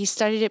this, but he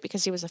studied it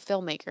because he was a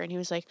filmmaker, and he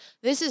was like,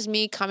 this is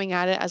me coming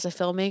at it as a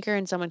filmmaker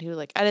and someone who,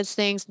 edits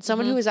things, and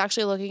someone who was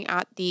actually looking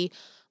at the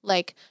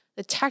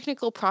the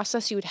technical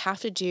process you would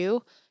have to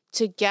do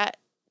to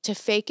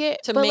fake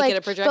it. To make it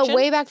a projection? But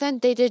way back then,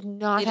 they did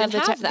not have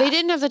that. They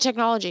didn't have the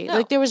technology. No.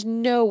 Like, there was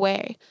no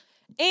way.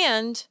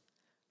 And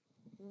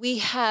we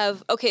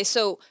have, okay,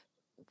 so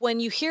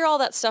when you hear all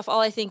that stuff, all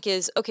I think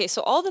is, okay,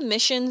 so all the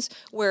missions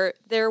where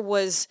there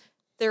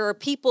are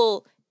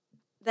people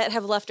that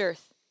have left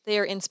Earth, they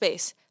are in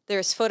space.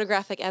 There's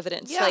photographic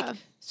evidence. Yeah. Like,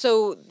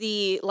 so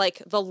the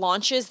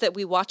launches that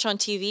we watch on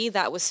TV,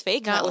 that was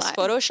fake. That was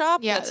Photoshop.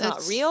 Yeah, that's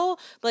not real.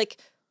 Like,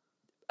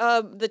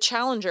 the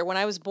Challenger, when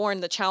I was born,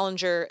 the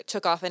Challenger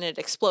took off and it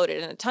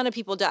exploded and a ton of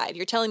people died.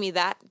 You're telling me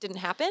that didn't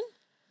happen?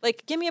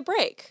 Like, give me a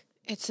break.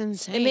 It's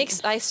insane.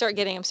 I'm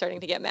starting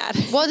to get mad.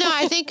 Well, no,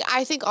 I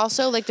think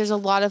also, like, there's a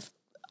lot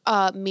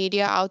of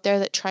media out there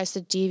that tries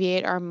to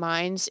deviate our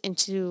minds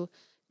into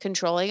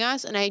controlling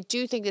us. And I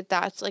do think that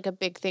that's, like, a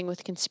big thing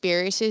with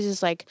conspiracies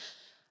is, like,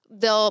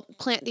 they'll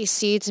plant these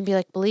seeds and be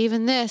like, believe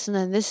in this, and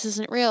then this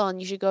isn't real,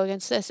 and you should go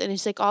against this. And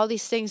it's like all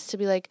these things to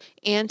be like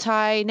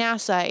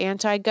anti-NASA,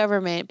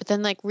 anti-government. But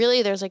then, like,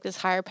 really there's like this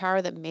higher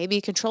power that may be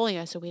controlling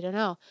us, so we don't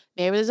know.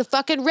 Maybe there's a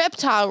fucking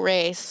reptile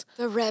race.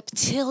 The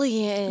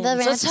reptilians.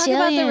 Let's talk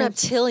about the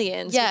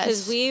reptilians. Yes.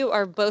 Because we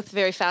are both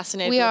very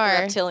fascinated with the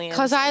reptilians.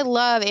 Because I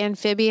love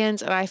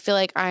amphibians, and I feel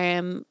like I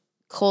am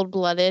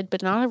cold-blooded,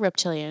 but not a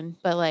reptilian.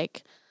 But,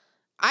 like,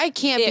 I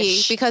can't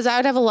be because I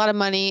would have a lot of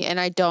money and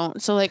I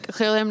don't. So, like,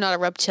 clearly I'm not a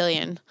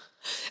reptilian.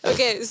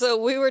 Okay, so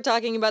we were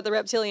talking about the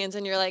reptilians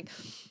and you're like,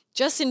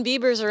 Justin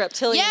Bieber's a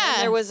reptilian. Yeah.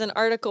 And there was an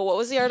article. What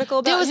was the article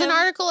about? There was an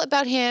article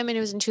about him, and it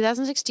was in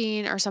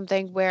 2016 or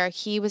something, where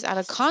he was at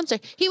a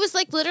concert. He was,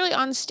 like, literally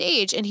on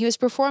stage and he was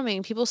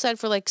performing. People said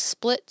for, like,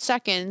 split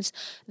seconds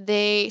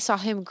they saw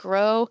him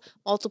grow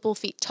multiple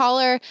feet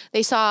taller.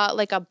 They saw,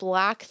 like, a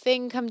black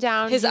thing come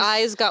down. His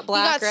eyes got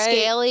black, he got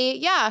scaly.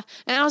 Yeah.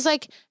 And I was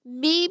like,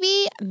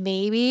 maybe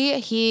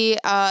he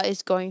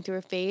is going through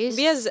a phase.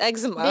 Maybe he has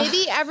eczema.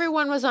 Maybe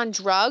everyone was on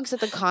drugs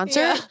at the concert.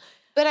 Yeah.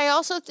 But I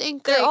also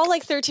think they're all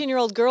like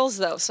 13-year-old girls,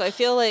 though. So I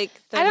feel like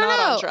they're not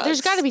on drugs.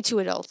 There's got to be 2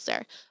 adults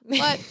there.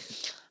 But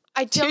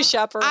I don't. 2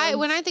 chaperones.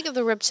 When I think of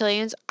the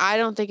reptilians, I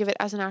don't think of it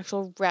as an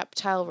actual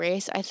reptile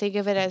race. I think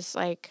of it as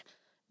like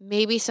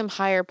maybe some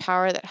higher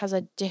power that has a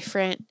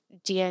different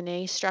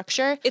DNA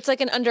structure. It's like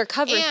an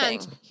undercover thing.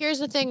 And here's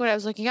the thing: when I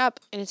was looking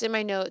up, and it's in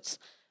my notes,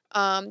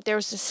 there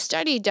was a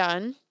study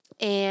done,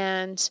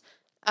 and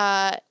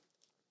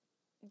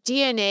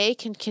DNA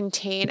can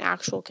contain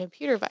actual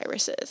computer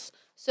viruses.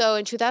 So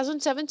in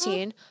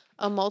 2017,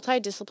 a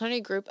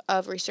multidisciplinary group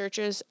of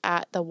researchers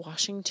at the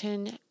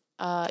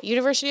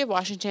University of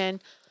Washington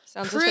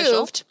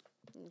proved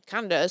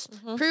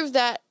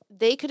that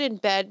they could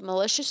embed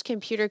malicious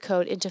computer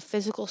code into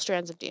physical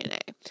strands of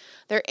DNA.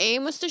 Their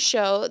aim was to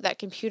show that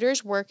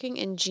computers working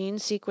in gene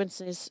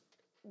sequences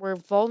were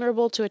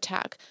vulnerable to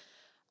attack,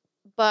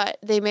 but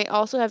they may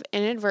also have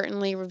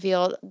inadvertently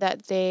revealed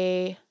that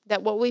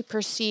what we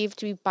perceived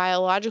to be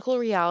biological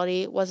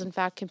reality was in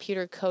fact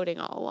computer coding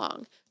all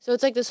along. So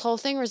it's like this whole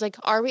thing where it's like,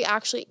 are we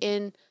actually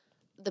in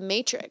the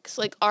Matrix?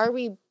 Like, are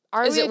we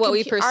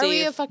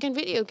a fucking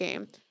video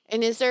game?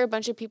 And is there a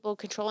bunch of people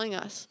controlling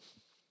us?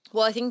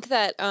 Well, I think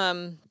that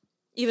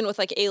even with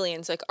like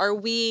aliens, like, are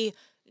we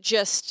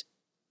just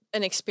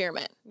an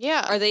experiment?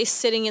 Yeah. Are they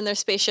sitting in their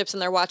spaceships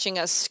and they're watching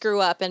us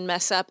screw up and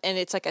mess up, and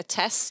it's like a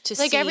test to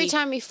see? Like, every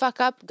time we fuck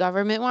up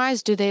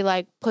government-wise, do they,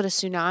 like, put a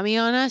tsunami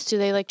on us? Do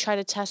they, like, try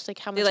to test, like,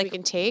 how much we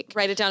can take?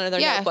 Write it down in their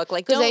notebook.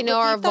 Like, because they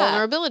know our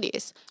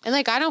vulnerabilities. And,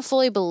 like, I don't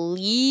fully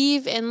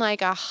believe in,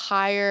 like, a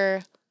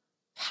higher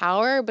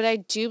power, but I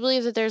do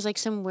believe that there's, like,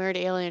 some weird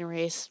alien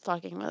race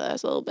fucking with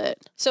us a little bit.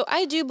 So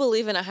I do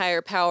believe in a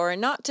higher power, and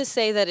not to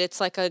say that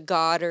it's, like, a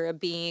god or a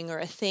being or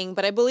a thing,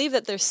 but I believe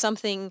that there's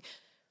something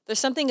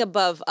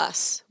above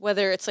us,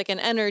 whether it's like an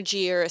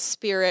energy or a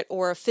spirit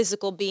or a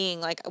physical being.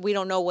 Like, we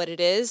don't know what it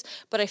is,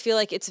 but I feel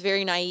like it's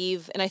very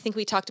naive. And I think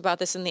we talked about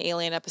this in the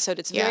alien episode.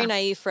 It's very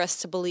naive for us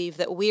to believe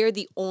that we're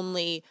the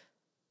only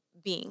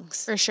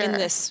beings in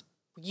this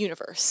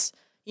universe.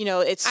 You know,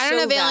 it's I don't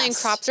have alien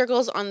crop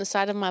circles on the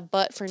side of my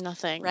butt for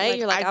nothing. Right? Like,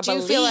 You're like, I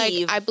do feel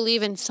like I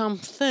believe in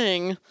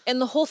something. And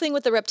the whole thing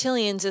with the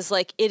reptilians is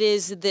like, it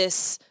is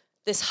this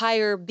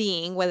higher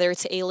being, whether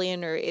it's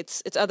alien or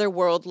it's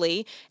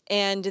otherworldly,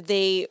 and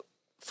they,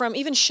 from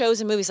even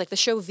shows and movies like the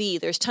show V,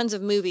 there's tons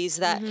of movies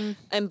that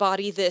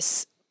embody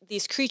this.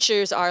 These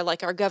creatures are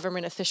like our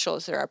government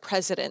officials, they're our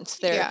presidents,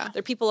 they're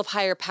people of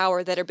higher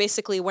power that are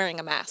basically wearing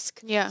a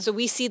mask. Yeah. So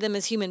we see them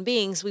as human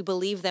beings, we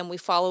believe them, we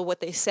follow what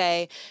they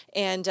say,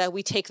 and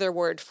we take their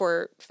word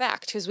for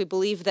fact because we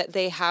believe that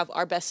they have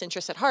our best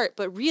interests at heart.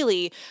 But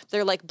really,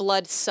 they're like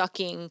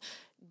blood-sucking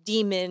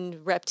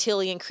demon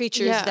reptilian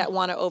creatures that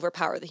want to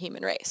overpower the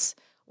human race.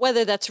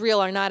 Whether that's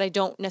real or not, I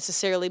don't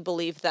necessarily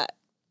believe that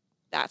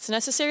that's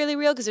necessarily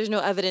real because there's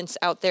no evidence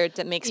out there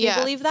that makes me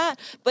believe that.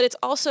 But it's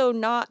also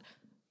not,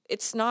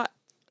 it's not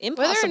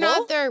impossible. Whether or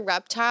not they're a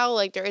reptile,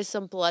 like, there is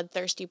some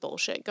bloodthirsty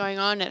bullshit going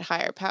on at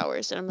higher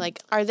powers. And I'm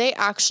like, are they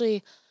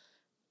actually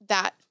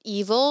that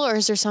evil, or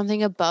is there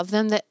something above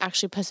them that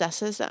actually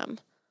possesses them?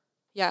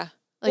 Yeah.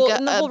 Like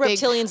and the whole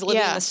reptilians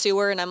living in the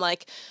sewer, and I'm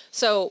like,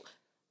 so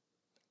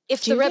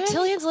if the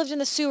reptilians lived in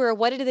the sewer,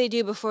 what did they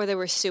do before there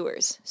were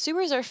sewers?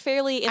 Sewers are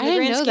fairly, in the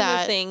grand scheme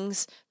of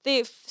things,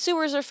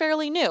 sewers are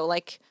fairly new.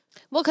 Like,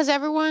 well, because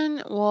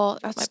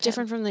that's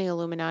different from the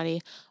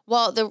Illuminati.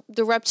 Well, the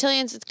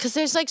reptilians, because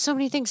there's like so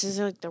many things. There's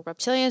like the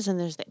reptilians, and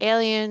there's the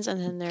aliens,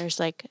 and then there's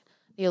like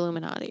the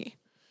Illuminati.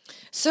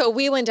 So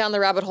we went down the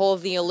rabbit hole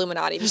of the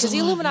Illuminati, because the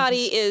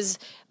Illuminati is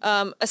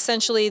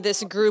essentially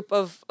this group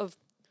of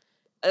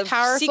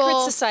powerful,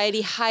 secret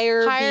society,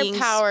 higher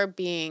power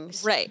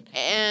beings. Right.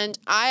 And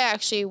I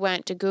actually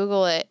went to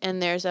Google it,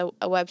 and there's a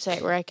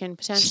website where I can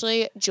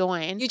potentially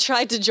join. You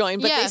tried to join,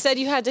 but they said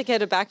you had to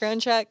get a background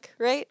check,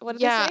 right? What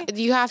did they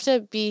say? You have to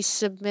be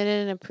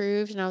submitted and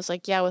approved. And I was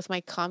like, with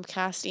my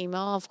Comcast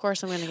email, of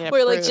course I'm going to get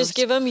We're approved. like, just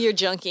give them your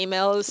junk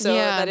emails so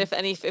that if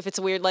it's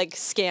a weird like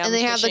scam. And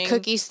they have the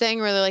cookies thing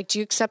where they're like, do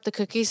you accept the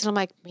cookies? And I'm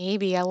like,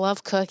 maybe, I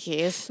love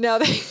cookies. Now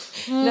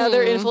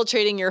they're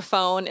infiltrating your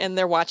phone, and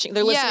they're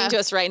listening to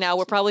us right now.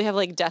 We'll probably have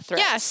like death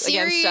threats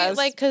against us.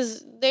 Like,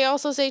 because they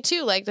also say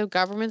too, like, the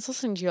government's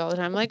listening to you all the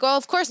time. I'm like, well,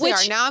 of course they are.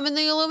 Now I'm in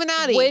the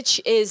Illuminati.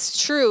 Which is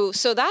true.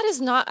 So that is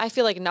not, I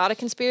feel like, not a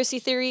conspiracy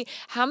theory.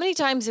 How many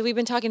times have we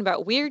been talking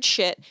about weird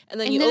shit,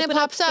 and then you open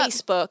up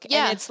Facebook,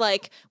 and it's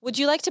like, would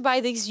you like to buy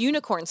these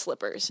unicorn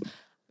slippers?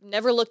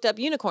 Never looked up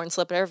unicorn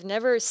slipper. I've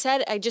never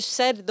said, I just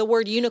said the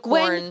word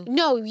unicorn.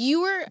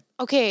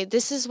 Okay,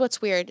 this is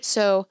what's weird.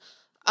 So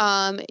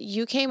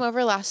you came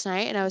over last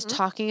night, and I was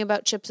talking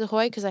about Chips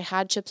Ahoy because I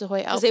had Chips Ahoy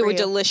out because they were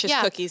delicious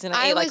cookies, and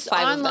I ate like 5 of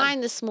them. I was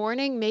online this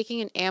morning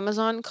making an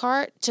Amazon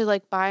cart to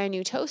like buy a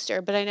new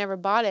toaster, but I never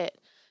bought it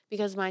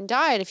because mine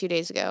died a few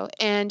days ago,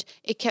 and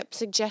it kept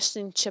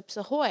suggesting Chips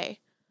Ahoy.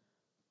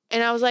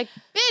 And I was like,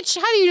 bitch,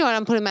 how do you know what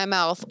I'm putting in my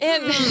mouth?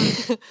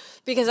 And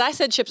because I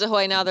said Chips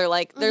Ahoy, now they're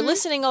like, they're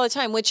listening all the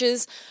time, which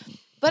is...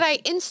 But I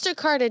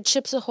Instacarted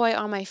Chips Ahoy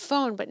on my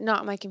phone, but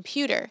not my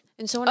computer.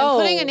 And so when I'm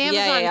putting an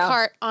Amazon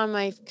cart on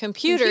my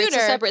computer, it's a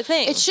separate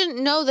thing. It shouldn't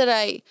know that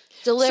I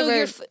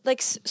delivered.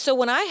 So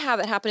when I have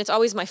it happen, it's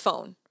always my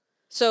phone.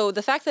 So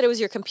the fact that it was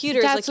your computer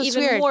is like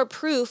even more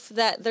proof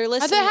that they're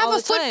listening all the time. I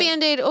have a foot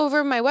Band-Aid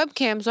over my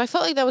webcam, so I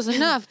felt like that was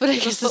enough. But I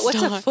guess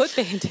what's a foot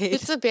Band-Aid?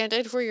 It's a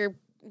Band-Aid for your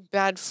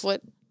bad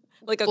foot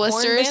like a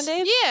blisters. Corn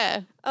Band-Aid?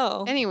 Yeah.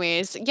 Oh.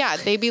 Anyways,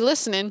 they be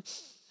listening.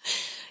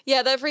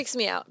 Yeah, that freaks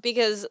me out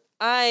because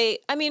I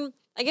mean,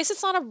 I guess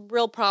it's not a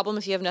real problem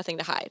if you have nothing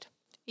to hide.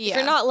 Yeah. If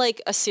you're not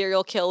like a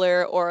serial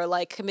killer or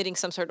like committing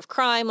some sort of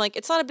crime, like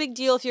it's not a big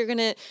deal if you're going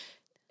to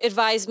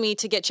advise me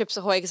to get Chips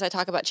Ahoy because I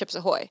talk about Chips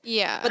Ahoy.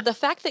 Yeah. But the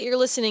fact that you're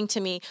listening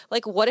to me,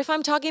 like what if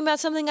I'm talking about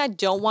something I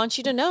don't want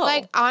you to know?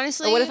 Like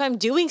honestly. Or what if I'm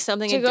doing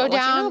something I don't want you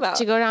to know about?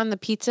 To go down the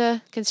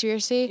pizza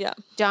conspiracy? Yeah.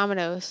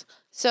 Domino's.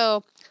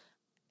 So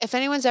if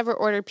anyone's ever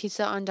ordered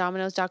pizza on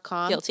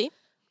Domino's.com. Guilty.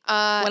 When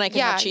I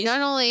can have cheese.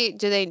 Not only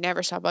do they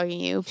never stop bugging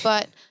you,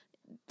 but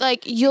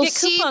like you'll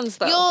see coupons,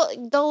 though.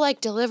 They'll like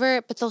deliver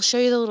it, but they'll show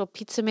you the little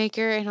pizza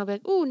maker, and I'll be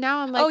like, "Ooh, now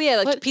I'm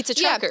like, like Pizza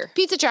Tracker." Yeah,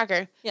 Pizza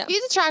Tracker. Yeah.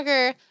 Pizza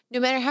Tracker.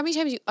 No matter how many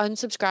times you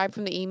unsubscribe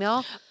from the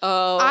email,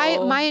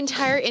 my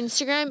entire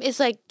Instagram is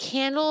like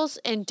candles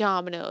and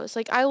Domino's.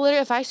 Like I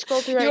literally, if I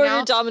scroll through right now, you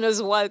ordered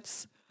Domino's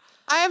once.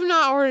 I have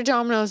not ordered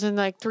Domino's in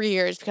like 3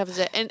 years because of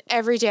it, and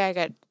every day I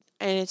get,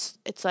 and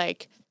it's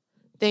like.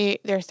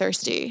 They're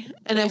thirsty,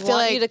 and I feel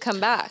like you to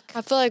come back.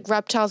 I feel like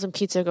reptiles and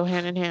pizza go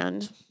hand in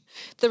hand.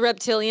 The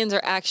reptilians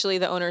are actually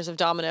the owners of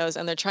Domino's,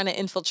 and they're trying to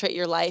infiltrate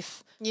your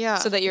life. Yeah.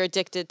 So that you're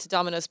addicted to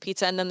Domino's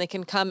pizza, and then they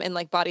can come and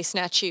like body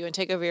snatch you and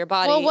take over your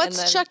body. Well,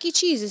 what's Chuck E.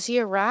 Cheese? Is he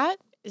a rat?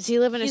 Does he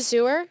live in a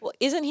sewer? Well,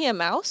 isn't he a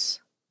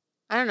mouse?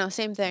 I don't know.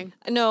 Same thing.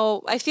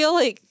 No, I feel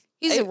like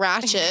he's a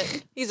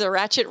ratchet. He's a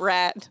ratchet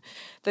rat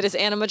that is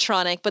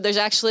animatronic, but there's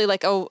actually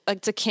like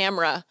it's a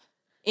camera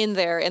in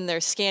there, and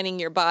they're scanning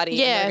your body.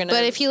 Yeah,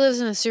 but if he lives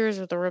in the sewers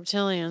with the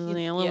reptilians and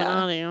the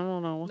Illuminati, I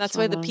don't know. That's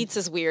why the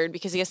pizza's weird,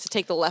 because he has to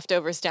take the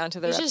leftovers down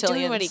to the reptilians. He's just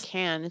doing what he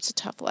can. It's a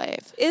tough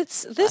life.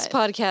 This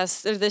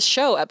podcast, or this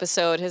show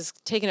episode, has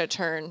taken a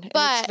turn.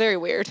 But it's very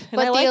weird. And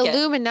but the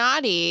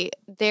Illuminati,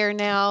 they're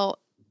now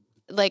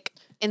like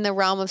in the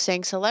realm of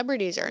saying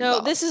celebrities are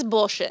involved. No, this is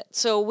bullshit.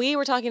 So we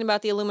were talking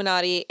about the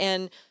Illuminati,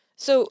 and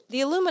so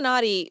the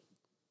Illuminati,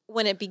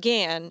 when it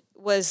began,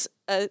 was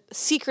a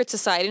secret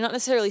society, not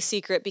necessarily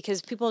secret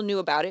because people knew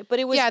about it, but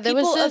it was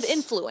people of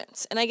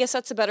influence. And I guess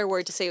that's a better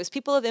word to say. It was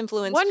people of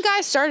influence. One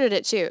guy started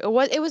it too.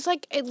 It was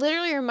like, it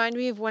literally reminded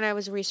me of when I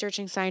was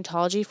researching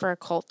Scientology for a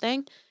cult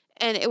thing.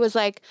 And it was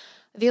like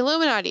the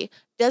Illuminati,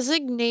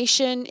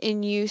 designation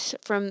in use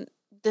from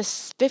the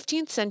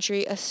 15th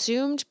century,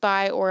 assumed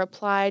by or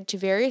applied to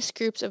various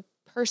groups of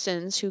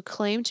persons who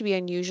claim to be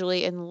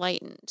unusually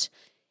enlightened.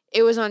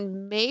 It was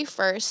on May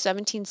 1st,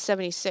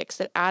 1776,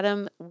 that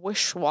Adam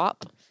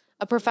Weishaupt,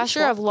 a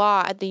professor of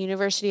law at the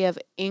University of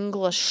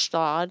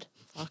Ingolstadt,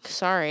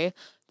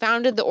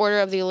 founded the Order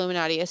of the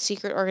Illuminati, a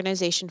secret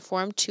organization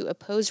formed to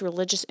oppose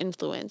religious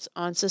influence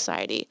on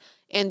society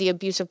and the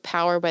abuse of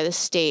power by the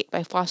state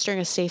by fostering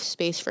a safe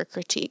space for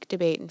critique,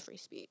 debate, and free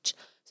speech.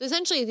 So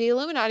essentially, the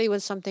Illuminati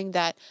was something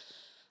that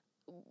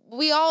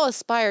we all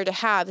aspire to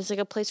have is like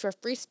a place for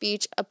free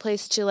speech, a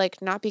place to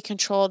like not be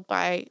controlled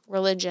by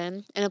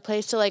religion, and a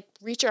place to like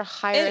reach our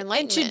higher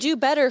enlightenment. And to do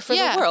better for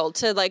the world,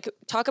 to like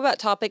talk about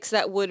topics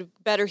that would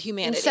better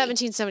humanity. In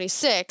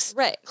 1776.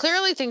 Right.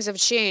 Clearly things have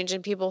changed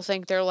and people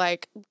think they're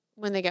like,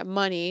 when they get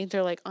money,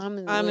 they're like, I'm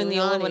in the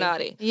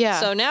Illuminati. Yeah.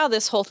 So now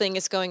this whole thing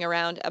is going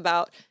around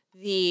about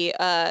the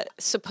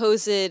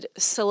supposed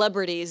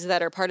celebrities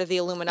that are part of the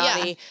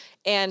Illuminati. Yeah.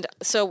 And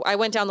so I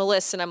went down the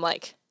list and I'm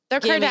like, they're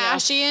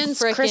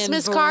Kardashians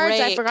Christmas cards.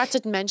 I forgot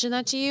to mention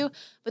that to you,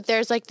 but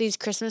there's like these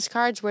Christmas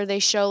cards where they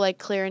show like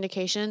clear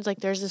indications.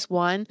 Like there's this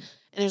one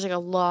and there's like a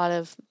lot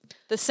of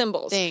the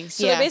symbols. Things.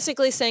 So they're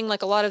basically saying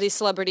like a lot of these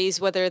celebrities,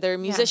 whether they're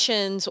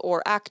musicians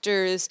or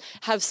actors,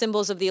 have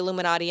symbols of the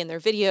Illuminati in their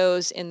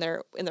videos, in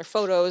their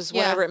photos,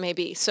 whatever it may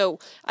be. So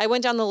I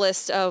went down the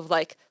list of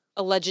like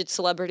alleged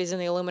celebrities in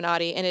the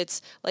Illuminati, and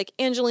it's like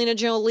Angelina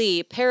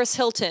Jolie, Paris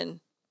Hilton.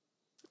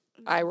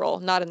 I roll,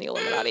 not in the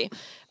Illuminati.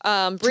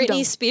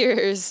 Britney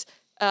Spears,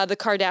 the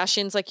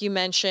Kardashians, like you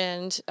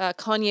mentioned,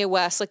 Kanye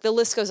West, like the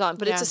list goes on.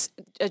 But it's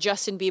a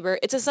Justin Bieber.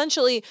 It's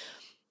essentially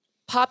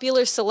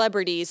popular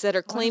celebrities that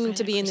are claiming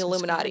to be in the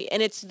Illuminati.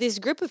 And it's this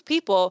group of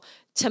people,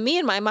 to me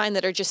in my mind,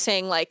 that are just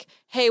saying like,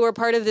 hey, we're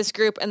part of this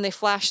group, and they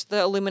flash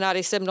the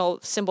Illuminati symbol,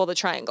 the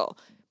triangle.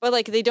 But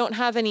like they don't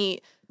have any,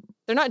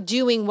 they're not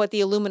doing what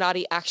the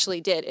Illuminati actually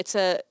did.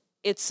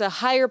 It's a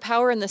higher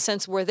power in the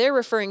sense where they're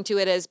referring to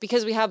it as,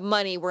 because we have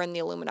money, we're in the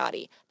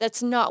Illuminati.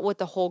 That's not what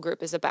the whole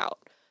group is about.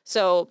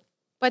 So,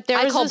 but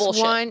there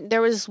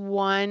was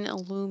one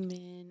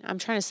I'm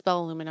trying to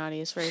spell Illuminati.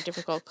 It's very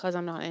difficult because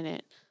I'm not in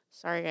it.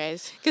 Sorry,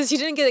 guys. Because you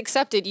didn't get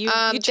accepted. You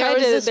tried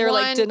to, they're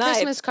like denied.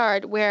 Christmas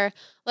card where,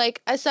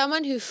 like, as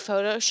someone who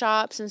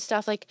photoshops and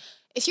stuff, like,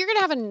 if you're going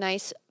to have a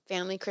nice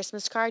family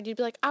Christmas card, you'd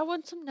be like, I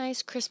want some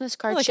nice Christmas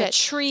card like shit. A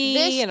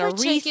tree and a wreath.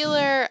 This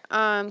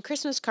particular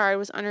Christmas card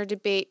was under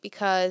debate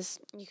because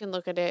you can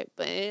look at it,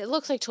 but it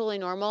looks like totally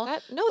normal.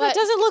 That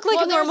doesn't look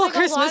like a normal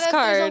Christmas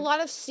card. There's a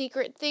lot of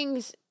secret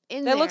things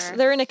in there.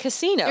 They're in a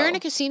casino. They're in a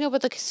casino,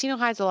 but the casino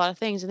hides a lot of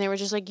things. And they were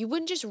just like, you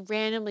wouldn't just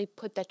randomly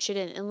put that shit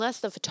in unless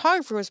the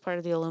photographer was part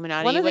of the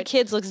Illuminati. One of the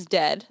kids looks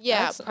dead.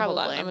 Yeah, probably. Hold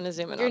on, I'm going to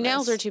zoom in Your on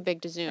nails this. are too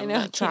big to zoom. I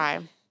know. Try.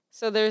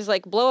 So there's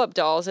like blow up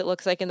dolls, it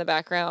looks like in the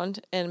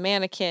background, and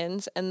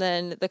mannequins. And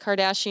then the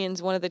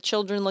Kardashians, one of the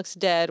children looks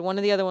dead. One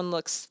of the other one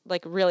looks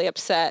like really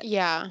upset.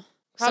 Yeah.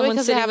 Probably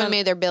because they haven't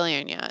made their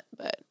billion yet.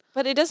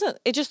 But it doesn't,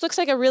 it just looks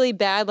like a really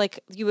bad, like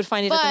you would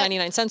find it at the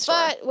 99-cent store.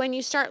 But when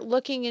you start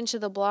looking into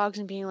the blogs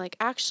and being like,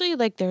 actually,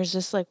 like there's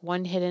this like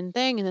one hidden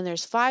thing and then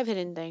there's 5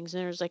 hidden things.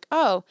 And there's like,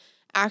 oh,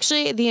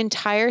 actually the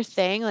entire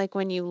thing, like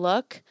when you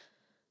look,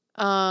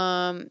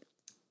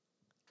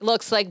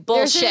 looks like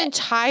bullshit. There's an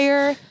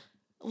entire...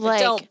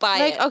 Like, don't buy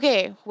it.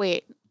 Okay,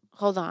 wait,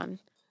 hold on.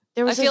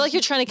 I feel like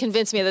you're trying to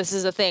convince me this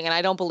is a thing, and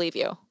I don't believe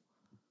you. Do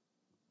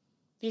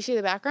you see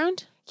the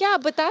background? Yeah,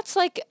 but that's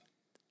like,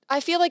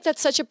 I feel like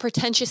that's such a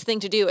pretentious thing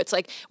to do. It's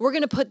like, we're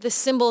going to put this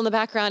symbol in the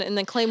background and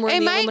then claim we're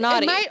in the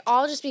Illuminati. It might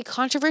all just be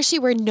controversy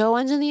where no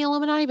one's in the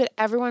Illuminati, but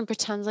everyone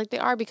pretends like they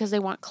are because they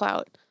want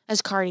clout,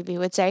 as Cardi B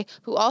would say,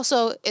 who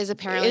also is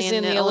apparently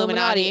in the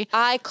Illuminati.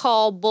 I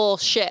call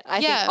bullshit. I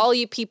think all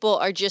you people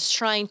are just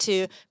trying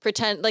to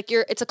pretend like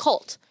it's a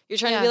cult. You're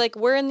trying to be like,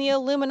 we're in the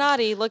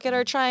Illuminati. Look at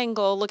our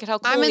triangle. Look at how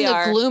cool we are.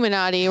 I'm in the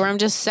Illuminati where I'm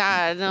just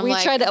sad. And we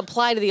tried to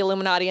apply to the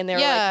Illuminati and they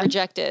were like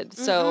rejected.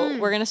 So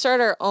we're going to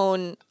start our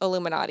own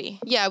Illuminati.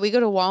 Yeah, we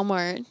go to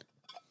Walmart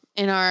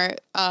in our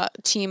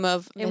team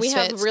of misfits. And we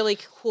have really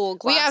cool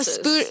glasses.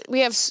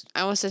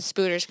 I almost said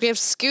scooters. We have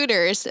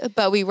scooters,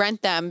 but we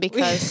rent them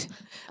because...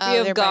 we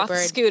have goth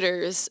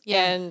scooters,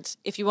 and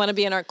if you want to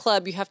be in our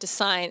club, you have to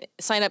sign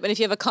up. And if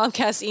you have a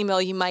Comcast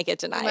email, you might get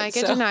denied. You might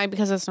get denied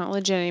because it's not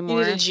legit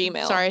anymore. You need a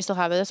Gmail. Sorry, I still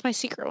have it. That's my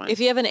secret one. If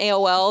you have an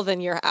AOL,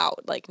 then you're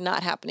out. Like,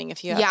 not happening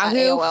if you have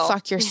Yahoo, AOL.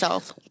 fuck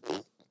yourself.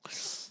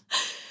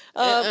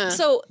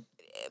 So,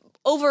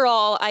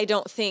 overall, I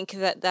don't think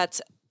that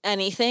that's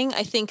anything.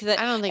 I think that...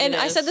 I don't think and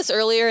I said this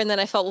earlier, and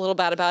then I felt a little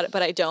bad about it,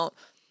 but I don't.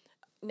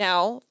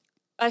 Now...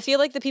 I feel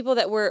like the people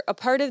that were a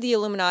part of the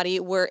Illuminati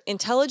were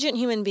intelligent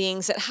human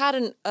beings that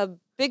had a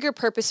bigger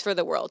purpose for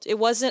the world. It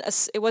wasn't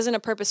a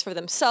purpose for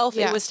themselves.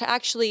 Yeah. It was to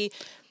actually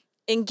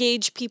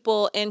engage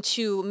people and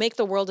to make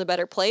the world a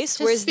better place.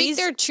 To speak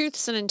their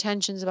truths and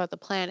intentions about the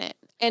planet.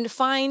 And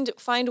find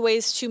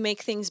ways to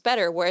make things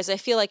better. Whereas I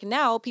feel like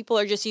now people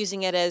are just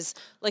using it as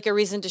like a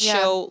reason to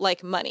show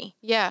like money.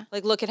 Yeah.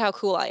 Like, look at how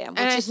cool I am,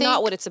 which is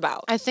not what it's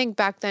about. I think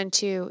back then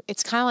too,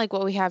 it's kind of like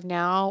what we have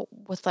now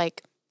with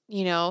like,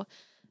 you know,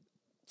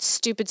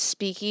 stupid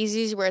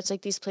speakeasies where it's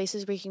like these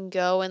places where you can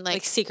go and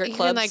like secret clubs.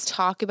 You can like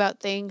talk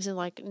about things and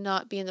like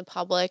not be in the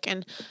public.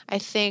 And I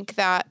think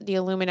that the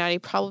Illuminati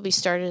probably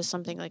started as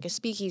something like a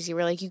speakeasy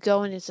where like you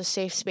go and it's a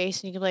safe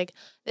space and you can be like,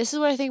 this is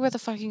what I think about the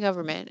fucking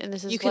government and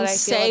this is what I feel about you can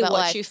say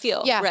what you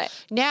feel. Yeah.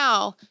 Right.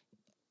 Now,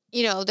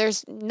 you know,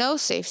 there's no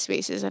safe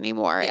spaces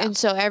anymore. Yeah. And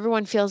so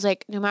everyone feels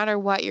like no matter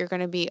what, you're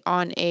going to be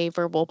on a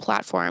verbal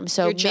platform.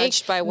 So you're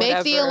judged by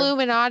whatever. Make the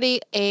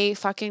Illuminati a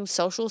fucking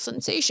social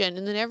sensation.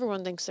 And then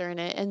everyone thinks they're in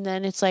it. And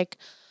then it's like,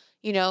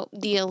 you know,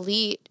 the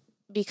elite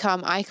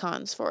become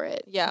icons for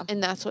it. Yeah.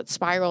 And that's what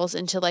spirals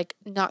into like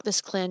not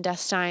this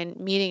clandestine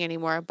meeting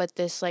anymore, but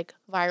this like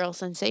viral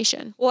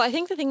sensation. Well, I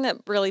think the thing that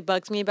really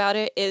bugs me about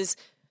it is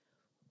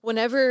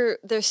whenever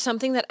there's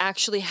something that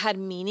actually had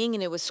meaning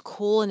and it was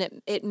cool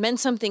and it meant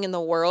something in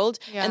the world,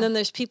 and then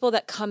there's people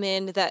that come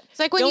in that it's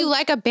like when you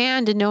like a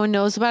band and no one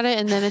knows about it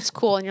and then it's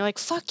cool and you're like,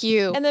 fuck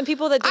you. And then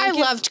people that don't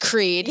loved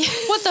Creed.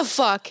 What the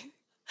fuck?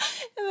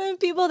 And then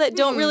people that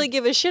don't really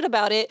give a shit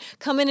about it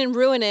come in and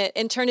ruin it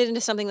and turn it into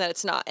something that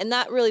it's not. And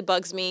that really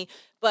bugs me.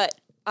 But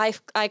I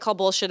call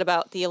bullshit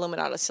about the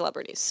Illuminati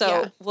celebrities.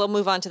 So we'll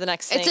move on to the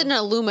next thing. It's an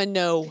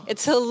Illumino.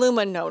 It's a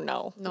Illumino.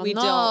 No.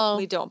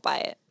 We don't buy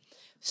it.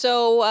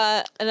 So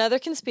another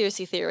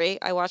conspiracy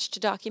theory. I watched a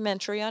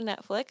documentary on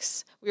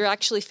Netflix. We were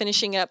actually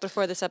finishing it up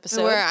before this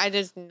episode. Where I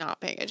just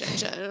not paying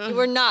attention. You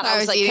were not. I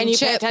was like, can you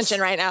pay chips?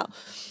 attention right now?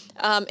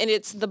 And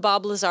it's the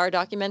Bob Lazar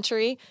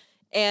documentary.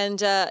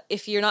 And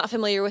if you're not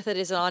familiar with it,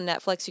 it's on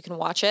Netflix. You can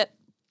watch it.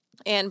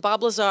 And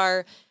Bob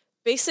Lazar,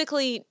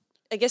 basically,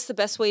 I guess the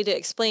best way to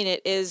explain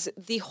it is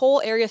the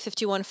whole Area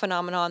 51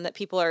 phenomenon that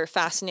people are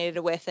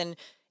fascinated with and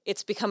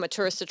it's become a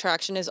tourist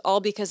attraction is all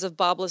because of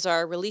Bob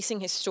Lazar releasing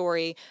his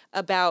story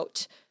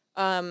about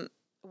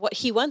what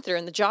he went through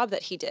and the job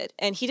that he did.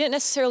 And he didn't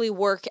necessarily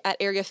work at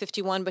Area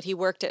 51, but he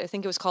worked at, I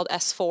think it was called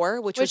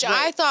S4, which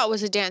I thought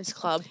was a dance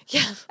club.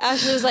 Yeah.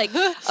 Ashley was like,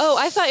 oh,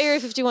 I thought Area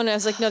 51. And I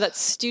was like, no,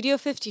 that's Studio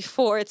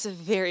 54. It's a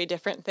very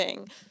different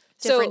thing.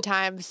 Different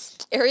times.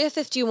 Area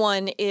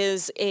 51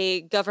 is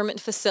a government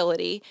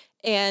facility.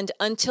 And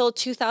until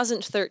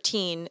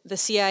 2013, the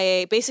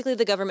CIA, basically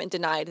the government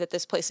denied that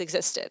this place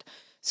existed.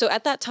 So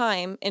at that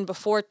time and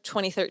before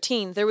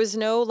 2013, there was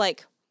no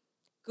like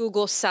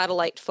Google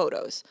satellite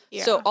photos.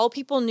 Yeah. So all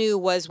people knew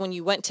was when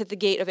you went to the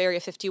gate of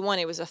Area 51,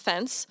 it was a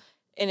fence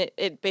and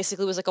it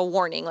basically was like a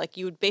warning. Like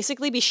you would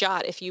basically be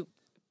shot if you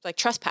like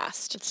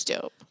trespassed. It's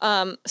dope.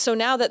 So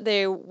now that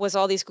there was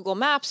all these Google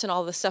Maps and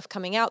all this stuff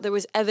coming out, there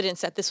was evidence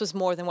that this was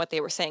more than what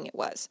they were saying it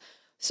was.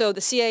 So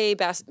the CIA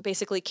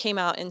basically came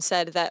out and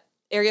said that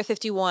Area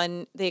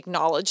 51, they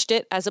acknowledged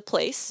it as a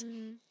place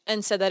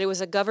and said that it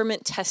was a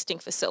government testing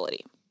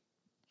facility.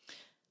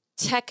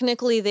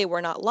 Technically, they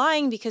were not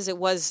lying because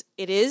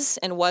it is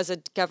and was a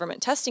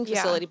government testing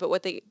facility. Yeah. But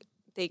what they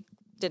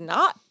did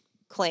not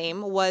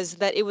claim was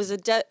that it was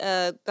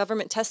a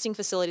government testing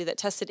facility that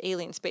tested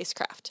alien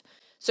spacecraft.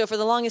 So for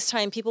the longest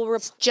time, people were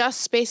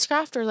just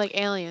spacecraft or like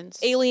aliens?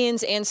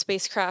 Aliens and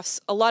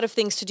spacecrafts, a lot of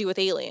things to do with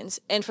aliens.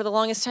 And for the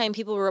longest time,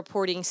 people were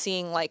reporting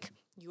seeing like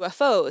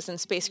UFOs and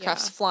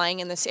spacecrafts flying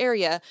in this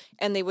area,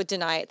 and they would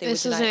deny it.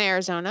 This was in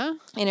Arizona?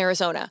 In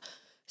Arizona.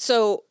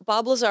 So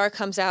Bob Lazar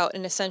comes out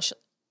and essentially...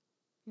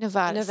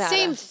 Nevada.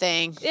 Same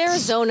thing.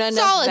 Arizona, it's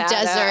Nevada. All a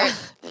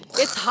desert.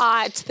 It's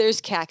hot.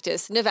 There's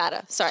cactus.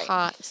 Nevada. Sorry.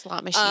 Hot.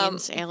 Slot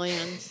machines.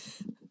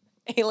 Aliens.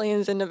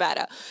 Aliens in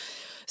Nevada.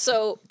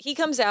 So he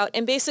comes out,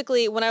 and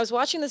basically, when I was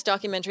watching this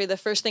documentary, the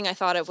first thing I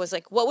thought of was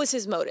like, what was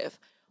his motive?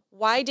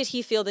 Why did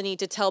he feel the need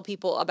to tell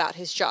people about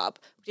his job?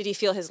 Did he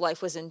feel his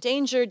life was in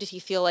danger? Did he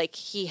feel like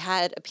he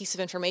had a piece of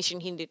information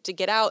he needed to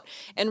get out?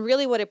 And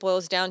really what it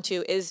boils down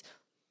to is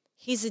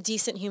he's a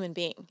decent human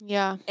being.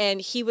 Yeah. And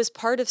he was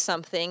part of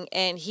something,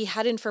 and he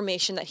had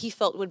information that he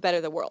felt would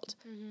better the world.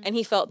 Mm-hmm. And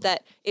he felt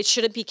that it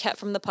shouldn't be kept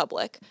from the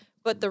public.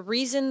 But the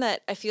reason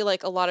that I feel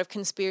like a lot of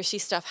conspiracy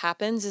stuff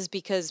happens is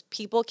because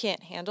people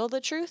can't handle the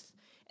truth.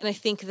 And I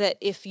think that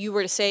if you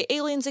were to say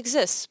aliens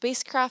exist,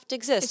 spacecraft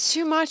exists, it's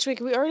too much. We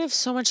already have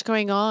so much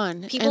going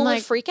on. People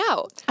would freak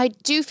out. I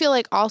do feel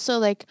like also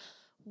like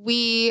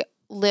we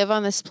live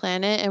on this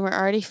planet and we're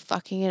already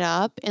fucking it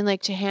up. And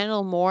like to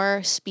handle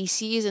more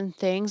species and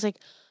things, like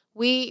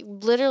we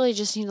literally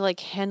just need to like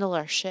handle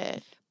our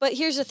shit. But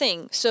here's the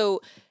thing.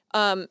 So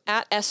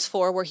at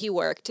S4 where he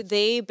worked,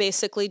 they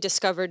basically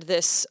discovered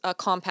this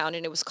compound,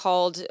 and it was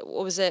called,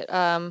 what was it?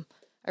 I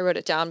wrote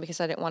it down because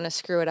I didn't want to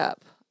screw it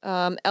up.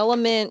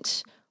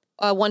 Element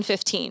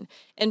 115.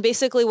 And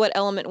basically what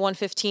element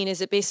 115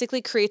 is, it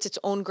basically creates its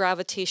own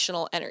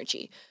gravitational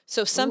energy.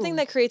 So something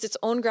that creates its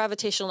own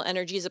gravitational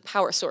energy is a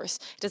power source.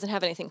 It doesn't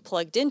have anything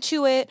plugged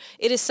into it.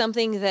 It is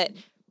something that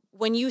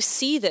when you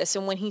see this,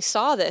 and when he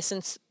saw this,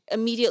 and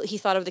immediately he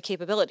thought of the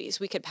capabilities.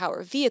 We could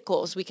power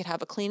vehicles. We could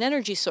have a clean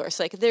energy source.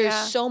 Like there's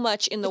so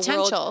much in the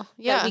world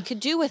that we could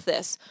do with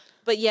this,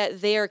 but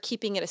yet they are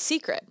keeping it a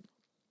secret.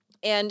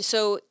 And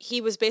so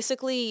he was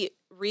basically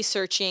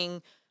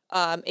researching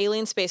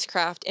alien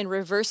spacecraft and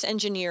reverse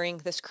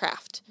engineering this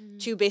craft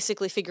to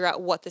basically figure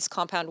out what this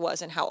compound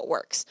was and how it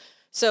works.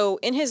 So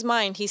in his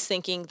mind, he's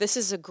thinking, this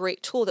is a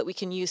great tool that we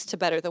can use to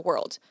better the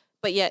world.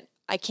 But yet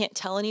I can't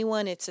tell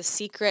anyone. It's a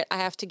secret. I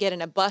have to get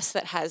in a bus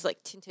that has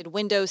like tinted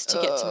windows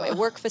to get to my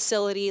work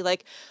facility.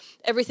 Like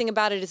everything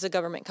about it is a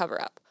government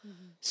cover up.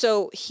 Mm-hmm.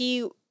 So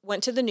he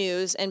went to the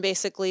news and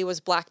basically was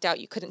blacked out.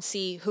 You couldn't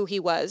see who he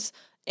was.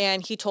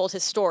 And he told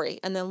his story.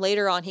 And then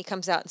later on, he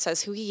comes out and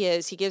says who he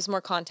is. He gives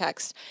more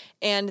context.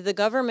 And the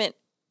government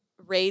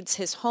raids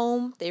his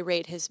home. They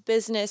raid his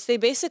business. They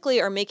basically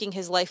are making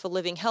his life a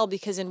living hell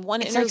because in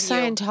one interview... It's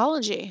like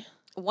Scientology.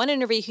 One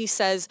interview, he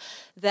says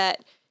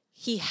that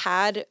he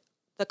had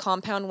the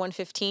compound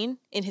 115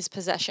 in his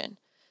possession.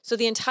 So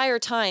the entire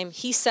time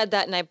he said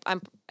that, and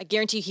I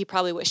guarantee he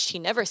probably wished he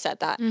never said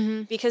that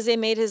because they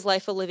made his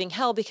life a living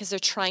hell because they're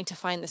trying to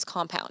find this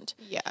compound.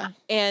 Yeah.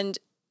 And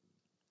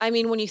I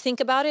mean, when you think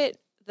about it,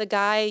 the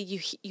guy,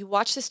 you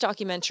watch this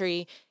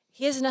documentary,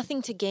 he has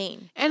nothing to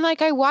gain. And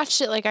like I watched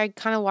it, like I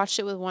kind of watched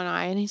it with one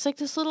eye, and he's like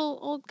this little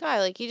old guy.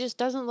 Like he just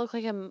doesn't look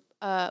like a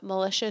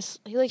malicious.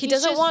 He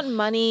doesn't want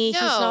money.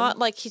 No,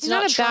 he's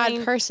not a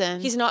bad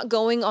person. He's not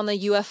going on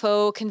the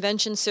UFO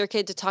convention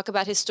circuit to talk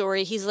about his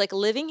story. He's like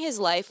living his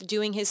life,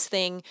 doing his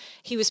thing.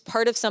 He was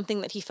part of something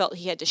that he felt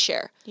he had to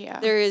share. Yeah.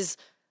 There is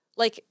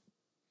like,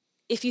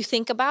 if you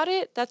think about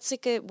it, that's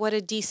like what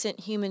a decent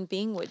human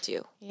being would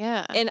do.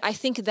 Yeah. And I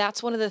think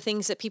that's one of the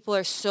things that people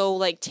are so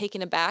like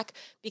taken aback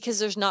because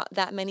there's not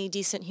that many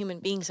decent human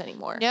beings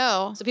anymore.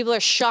 No. So people are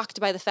shocked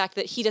by the fact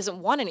that he doesn't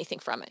want anything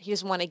from it. He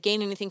doesn't want to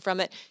gain anything from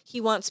it. He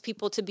wants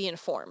people to be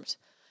informed.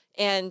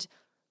 And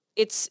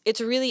it's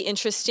really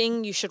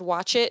interesting. You should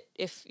watch it.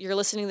 If you're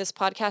listening to this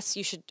podcast,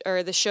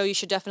 the show, you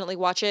should definitely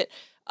watch it.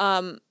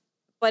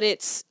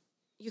 But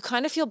you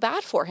kind of feel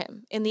bad for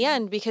him in the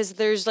end because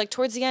there's like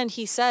towards the end,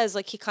 he says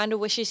like he kind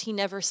of wishes he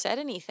never said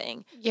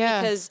anything.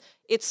 Yeah. Because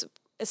it's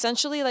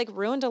essentially like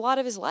ruined a lot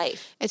of his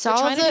life. It's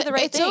always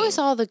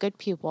all the good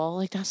people.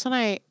 Like that's when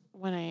I,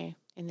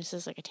 and this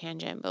is like a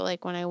tangent, but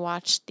like when I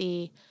watched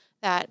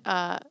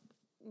that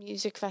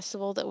music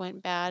festival that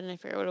went bad and I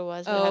forget what it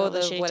was.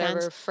 The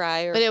whatever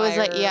Fry But it was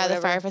like, the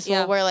Fire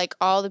Festival where like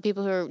all the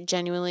people who are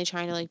genuinely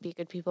trying to like be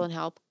good people and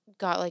help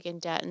got like in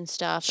debt and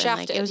stuff.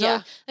 Shafted, and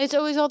like it's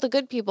always all the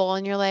good people,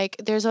 and you're like,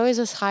 there's always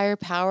this higher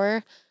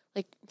power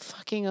like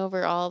fucking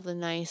over all of the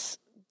nice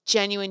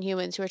genuine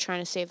humans who are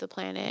trying to save the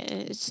planet.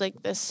 And it's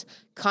like this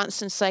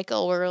constant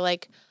cycle where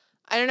like,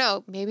 I don't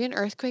know, maybe an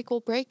earthquake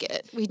will break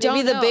it.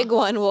 Maybe the big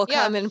one will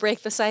come and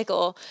break the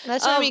cycle.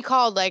 That's what we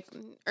called like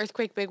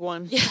earthquake big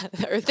one. Yeah,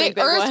 the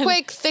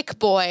earthquake thick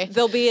boy.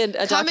 There'll be a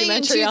coming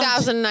documentary in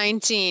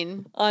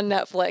 2019 on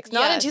Netflix.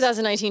 Not in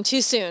 2019,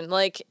 too soon.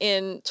 Like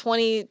in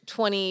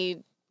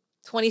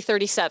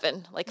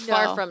 2037, like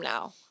far from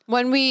now.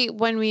 When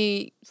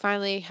we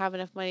finally have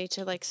enough money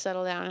to like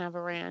settle down and have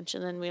a ranch,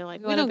 and then we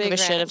don't give a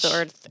shit if the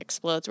earth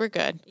explodes. We're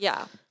good.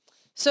 Yeah.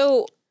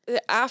 So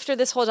after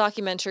this whole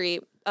documentary,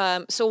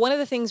 so one of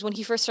the things when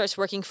he first starts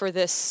working for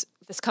this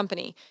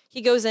company, he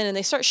goes in and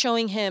they start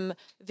showing him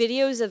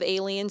videos of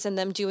aliens and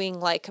them doing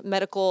like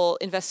medical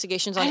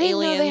investigations on aliens. I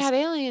didn't know they had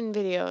alien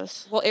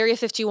videos. Well, Area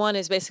 51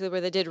 is basically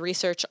where they did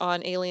research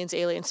on alien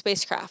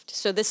spacecraft.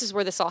 So this is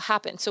where this all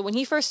happened. So when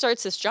he first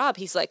starts this job,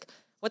 he's like,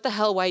 what the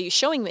hell? Why are you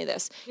showing me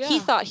this? Yeah. He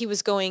thought he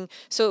was going.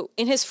 So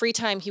in his free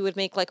time, he would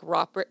make like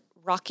rocket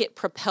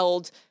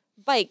propelled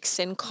bikes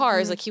and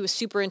cars. Like he was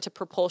super into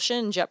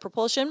propulsion, jet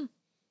propulsion.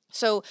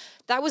 So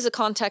that was the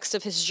context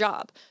of his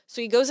job. So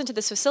he goes into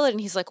this facility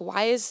and he's like,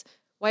 why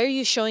are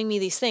you showing me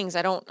these things?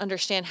 I don't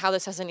understand how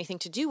this has anything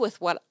to do with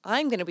what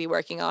I'm going to be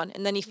working on.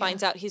 And then he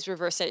finds out he's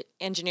reverse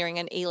engineering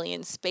an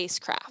alien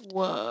spacecraft.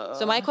 Whoa.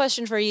 So my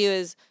question for you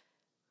is,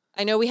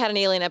 I know we had an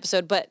alien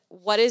episode, but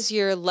what is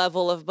your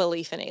level of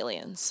belief in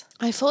aliens?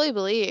 I fully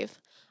believe.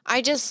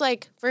 I just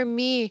like, for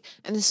me,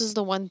 and this is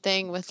the one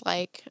thing with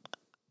like,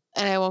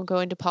 and I won't go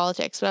into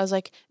politics, but I was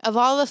like, of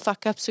all the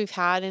fuck ups we've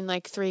had in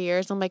like 3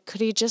 years, I'm like, could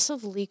he just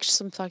have leaked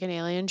some fucking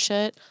alien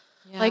shit?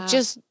 Yeah. Like,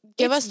 just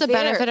give us the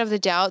benefit of the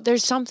doubt.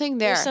 There's something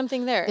there. There's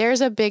something there.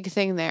 There's a big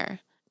thing there.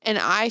 And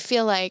I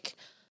feel like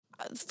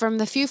from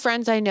the few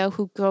friends I know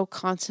who go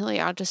constantly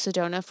out to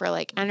Sedona for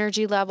like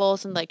energy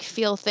levels and like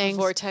feel things,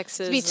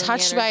 vortexes, to be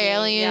touched by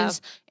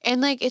aliens. Yeah.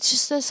 And like, it's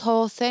just this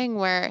whole thing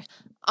where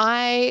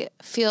I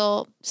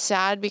feel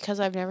sad because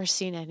I've never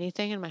seen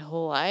anything in my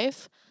whole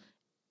life.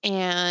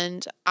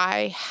 And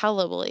I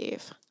hella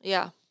believe.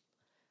 Yeah.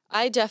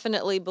 I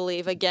definitely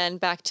believe, again,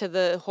 back to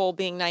the whole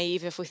being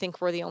naive if we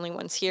think we're the only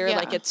ones here. Yeah.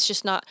 Like, it's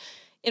just not,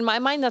 in my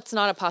mind, that's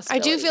not a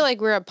possibility. I do feel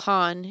like we're a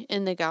pawn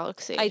in the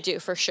galaxy. I do,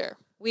 for sure.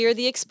 We are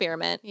the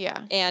experiment.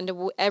 Yeah. And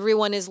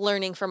everyone is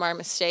learning from our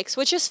mistakes,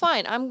 which is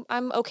fine.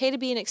 I'm okay to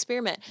be an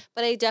experiment.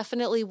 But I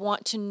definitely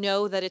want to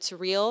know that it's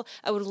real.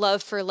 I would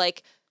love for,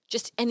 like,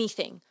 just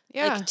anything.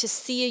 Yeah. Like, to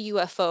see a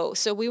UFO.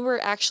 So we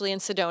were actually in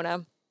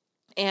Sedona.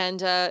 And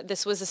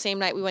this was the same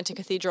night we went to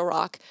Cathedral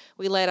Rock.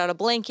 We laid out a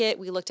blanket.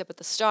 We looked up at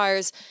the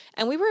stars.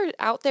 And we were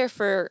out there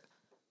for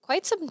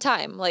quite some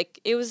time. Like,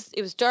 it was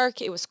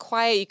dark. It was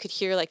quiet. You could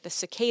hear, like, the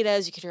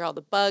cicadas. You could hear all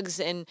the bugs.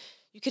 And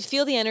you could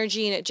feel the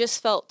energy. And it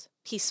just felt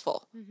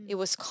peaceful. Mm-hmm. It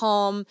was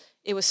calm.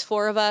 It was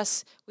 4 of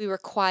us. We were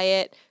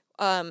quiet.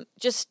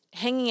 Just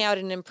hanging out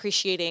and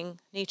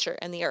appreciating nature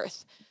and the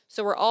earth.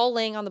 So we're all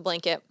laying on the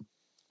blanket,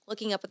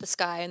 looking up at the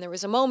sky, and there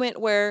was a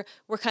moment where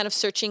we're kind of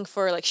searching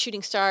for like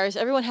shooting stars.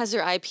 Everyone has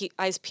their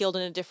eyes peeled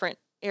in a different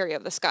area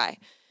of the sky.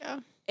 Yeah.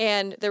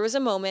 And there was a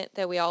moment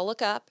that we all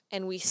look up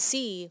and we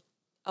see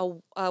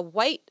a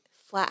white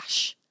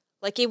flash.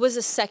 Like, it was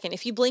a second.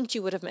 If you blinked,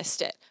 you would have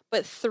missed it.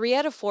 But 3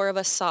 out of 4 of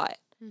us saw it.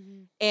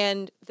 Mm-hmm.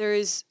 And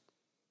there's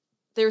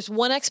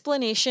one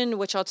explanation,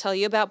 which I'll tell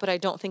you about, but I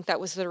don't think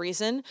that was the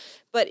reason.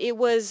 But it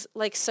was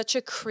like such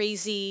a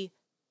crazy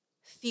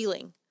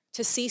feeling.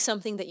 to see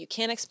something that you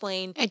can't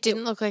explain. It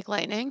didn't look like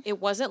lightning. It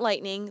wasn't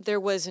lightning. There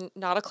was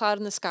not a cloud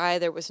in the sky.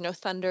 There was no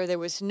thunder. There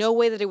was no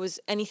way that it was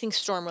anything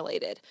storm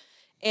related.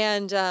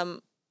 And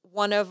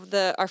one of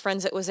our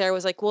friends that was there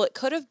was like, well, it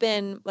could have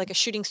been like a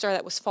shooting star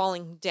that was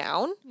falling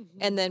down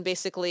and then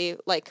basically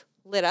like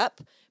lit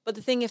up. But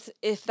the thing,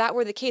 if that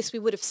were the case, we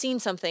would have seen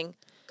something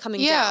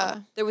coming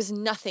down. There was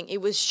nothing. It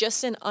was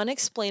just an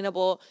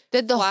unexplainable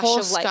Did the flash whole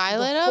of light. sky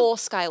lit The up? whole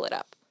sky lit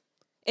up.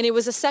 And it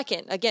was a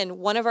second. Again,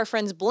 one of our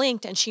friends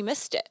blinked and she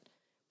missed it.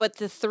 But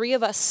the three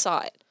of us saw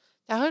it.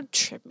 That would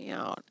trip me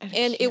out.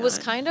 And it was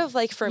kind of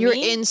like for me. You were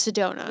in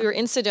Sedona. We were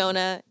in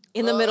Sedona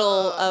in the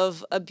middle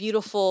of a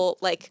beautiful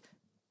like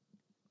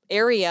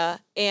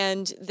area.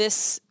 And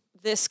this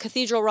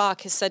Cathedral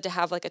Rock is said to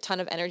have like a ton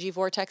of energy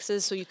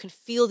vortexes. So you can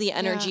feel the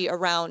energy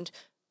around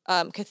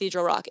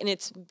Cathedral Rock, and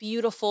it's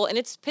beautiful, and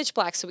it's pitch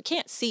black, so we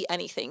can't see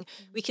anything.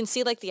 We can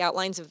see like the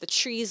outlines of the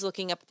trees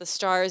looking up at the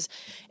stars,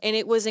 and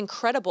it was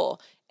incredible.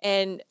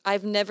 And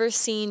I've never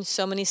seen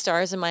so many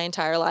stars in my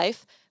entire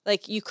life.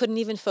 Like you couldn't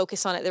even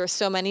focus on it. There were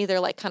so many. They're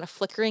like kind of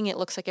flickering. It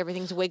looks like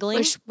everything's wiggling.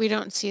 Which we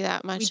don't see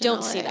that much. We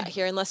don't see that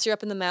here unless you're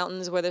up in the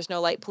mountains where there's no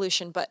light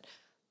pollution. But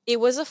it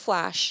was a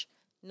flash.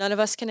 None of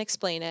us can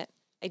explain it.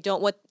 I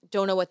don't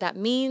know what that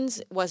means.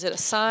 Was it a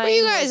sign? Were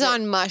you guys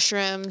on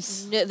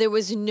mushrooms? No, there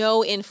was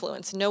no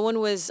influence. No one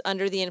was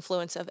under the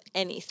influence of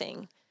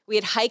anything. We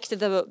had hiked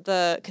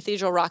the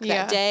Cathedral Rock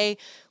that day.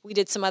 We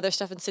did some other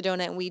stuff in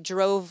Sedona, and we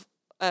drove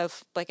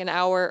like an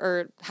hour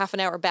or half an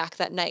hour back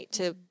that night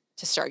to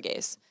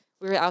stargaze.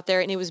 We were out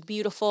there, and it was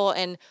beautiful.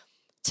 And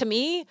to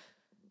me,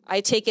 I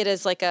take it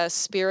as like a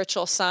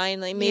spiritual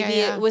sign. Like maybe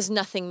it was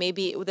nothing.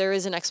 Maybe there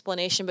is an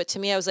explanation. But to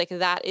me, I was like,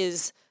 that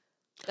is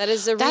a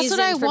reason. That's what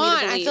I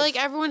want. I feel like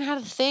everyone had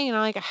a thing, and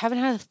I'm like, I haven't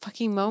had a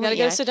fucking moment.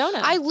 You gotta go to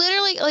Sedona. I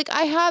literally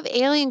I have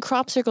alien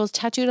crop circles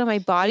tattooed on my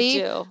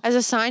body as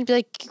a sign. Be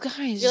like, you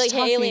guys, you're like,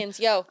 hey, aliens,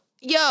 yo,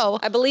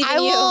 I believe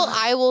in you.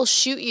 I will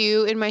shoot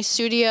you in my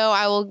studio.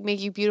 I will make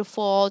you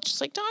beautiful. Just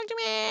like talk to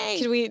me.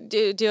 Can we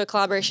do a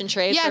collaboration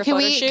trade? Yeah, for a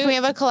photo shoot? Can we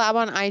have a collab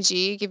on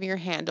IG? Give me your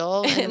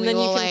handle, and then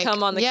you can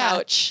come on the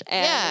couch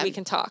and we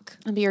can talk.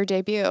 It'll be your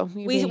debut.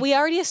 We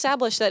already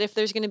established that if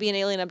there's going to be an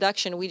alien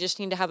abduction, we just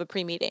need to have a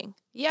pre-meeting.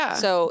 Yeah.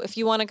 So if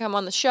you want to come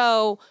on the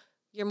show,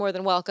 you're more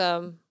than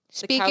welcome.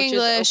 Speak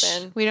English.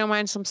 We don't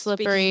mind some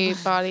slippery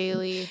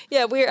bodily.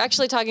 Yeah, we were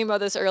actually talking about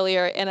this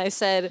earlier, and I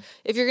said,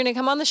 if you're going to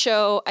come on the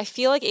show, I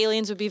feel like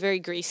aliens would be very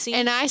greasy.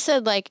 And I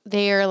said, like,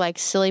 they are like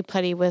silly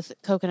putty with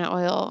coconut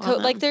oil.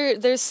 Like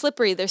they're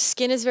slippery. Their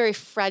skin is very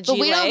fragile.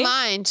 But we don't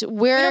mind.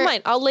 We don't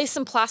mind. I'll lay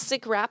some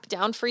plastic wrap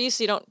down for you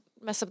so you don't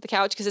mess up the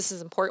couch, because this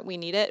is important. We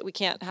need it. We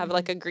can't have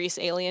like a grease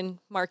alien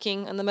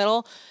marking in the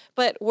middle.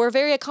 But we're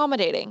very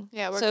accommodating.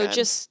 Yeah, we're so good.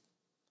 Just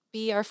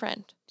be our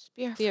friend. Just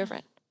be our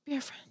friend. Be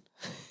our friend.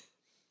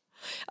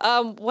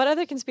 What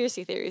other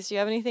conspiracy theories? Do you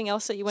have anything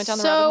else that you went down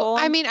the rabbit hole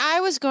on? I mean,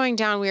 I was going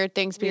down weird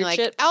things, being like,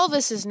 shit.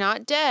 Elvis is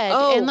not dead.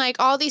 Oh. And like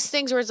all these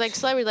things where it's like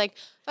celebrity, like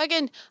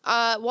fucking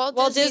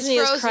Walt Disney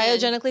is frozen.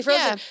 cryogenically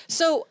frozen. Yeah.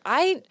 So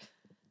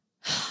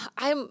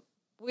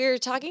we were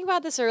talking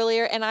about this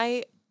earlier, and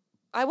I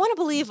want to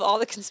believe all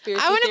the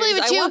conspiracy I want to theories.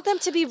 believe it too. I want them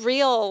to be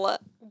real.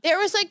 There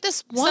was like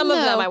this one. Some of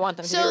them I want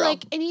them to be real. So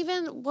like, and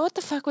even what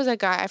the fuck was that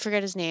guy? I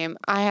forget his name.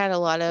 I had a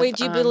lot of. Wait,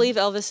 do you believe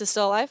Elvis is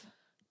still alive?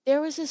 There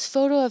was this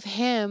photo of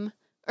him,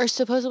 or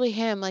supposedly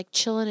him, like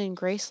chilling in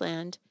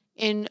Graceland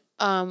in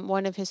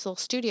one of his little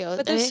studios.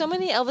 But there's so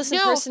many Elvis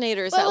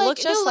impersonators that look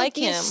just like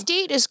him. The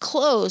estate is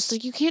closed.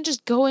 Like you can't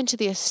just go into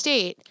the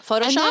estate.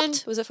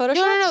 Photoshopped? Was it photoshopped?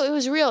 No. It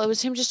was real. It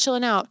was him just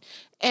chilling out.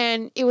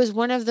 And it was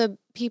one of the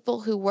people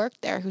who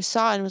worked there who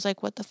saw it and was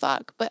like, what the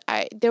fuck? But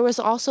there was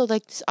also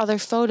like this other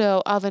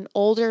photo of an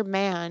older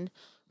man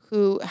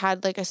who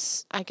had like a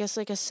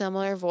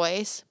similar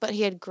voice, but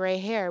he had gray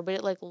hair, but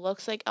it like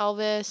looks like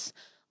Elvis.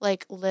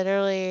 Like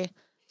literally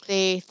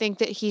they think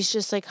that he's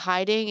just like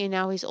hiding, and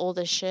now he's old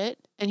as shit.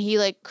 And he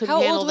like couldn't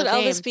handle the fame. How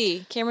old would Elvis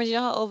be? Cameron, do you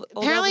know how old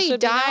apparently Elvis would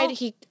be now?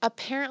 He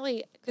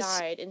apparently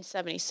died in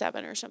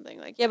 1977 or something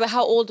like that. Yeah, but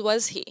how old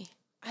was he?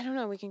 I don't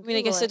know. We can. I mean,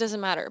 I guess it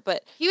doesn't matter,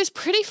 but he was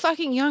pretty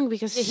fucking young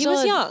because he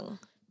was young.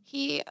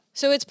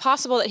 So it's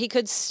possible that he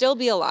could still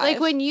be alive.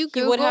 Like when you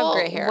Google would have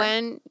gray hair.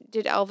 When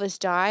did Elvis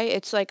die,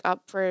 it's like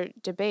up for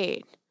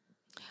debate.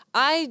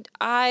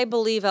 I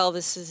believe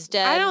Elvis is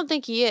dead. I don't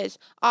think he is.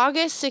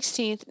 August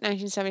 16th,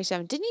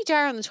 1977. Didn't he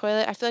die on the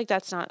toilet? I feel like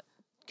that's not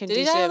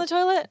conducive. Did he die on the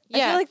toilet? Yeah.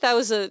 I feel like that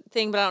was a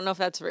thing, but I don't know if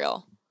that's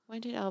real.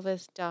 When did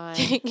Elvis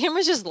die?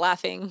 Cameron's just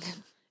laughing.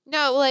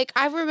 No, like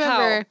I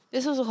remember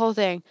this was the whole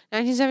thing.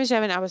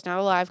 1977, I was not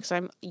alive because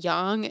I'm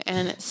young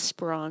and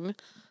sprung.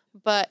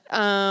 But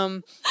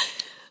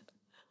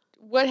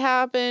what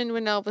happened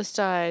when Elvis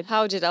died?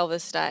 How did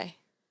Elvis die?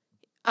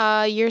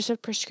 Years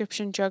of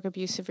prescription drug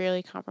abuse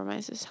severely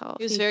compromised his health.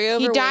 He was very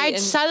overweight. He died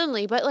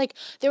suddenly, but like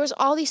there was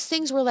all these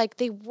things where like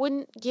they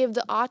wouldn't give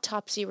the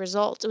autopsy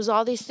results. It was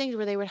all these things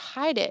where they would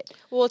hide it.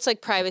 Well, it's like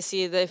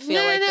privacy. They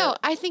feel No.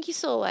 I think he's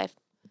still alive.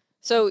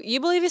 So you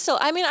believe he's still?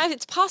 I mean,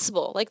 it's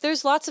possible. Like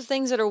there's lots of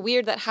things that are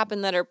weird that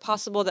happen that are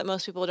possible that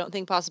most people don't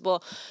think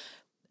possible.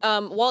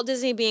 Walt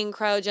Disney being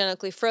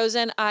cryogenically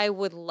frozen, I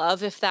would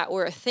love if that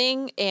were a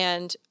thing,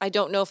 and I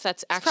don't know if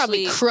that's actually...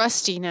 probably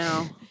crusty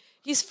now.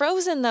 He's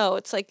frozen, though.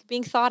 It's like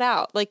being thawed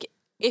out. Like,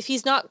 if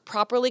he's not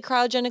properly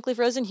cryogenically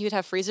frozen, he would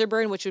have freezer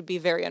burn, which would be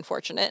very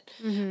unfortunate.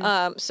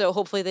 So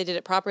hopefully they did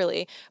it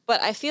properly.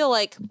 But I feel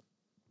like,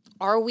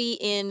 are we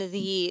in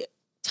the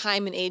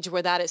time and age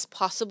where that is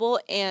possible?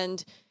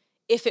 And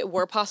if it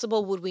were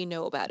possible, would we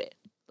know about it?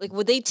 Like,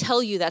 would they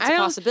tell you that's a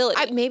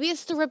possibility? Maybe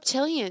it's the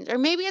reptilians, or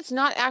maybe it's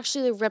not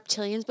actually the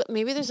reptilians, but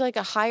maybe there's like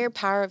a higher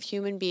power of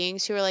human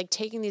beings who are like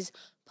taking these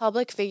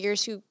public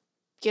figures who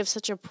give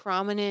such a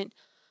prominent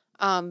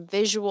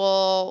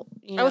visual,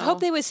 I would hope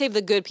they would save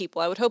the good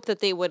people. I would hope that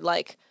they would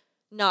like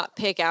not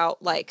pick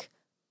out like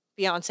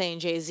Beyonce and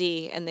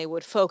Jay-Z, and they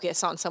would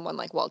focus on someone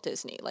like Walt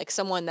Disney, like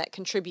someone that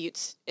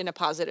contributes in a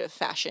positive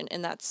fashion.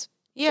 And that's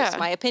just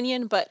my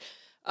opinion. But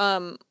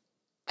I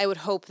would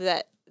hope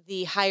that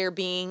the higher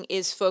being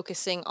is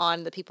focusing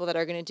on the people that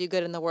are going to do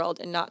good in the world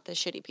and not the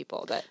shitty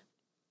people that...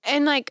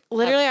 And like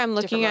literally I'm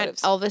looking at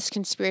Elvis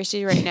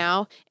conspiracy right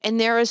now, and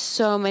there is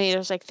so many.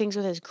 There's like things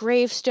with his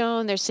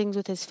gravestone, there's things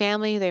with his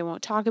family, they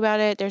won't talk about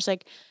it. There's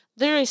like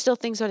literally still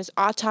things about his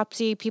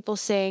autopsy, people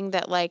saying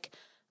that like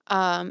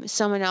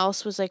someone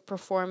else was like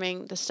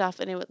performing the stuff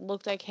and it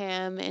looked like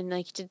him and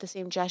like he did the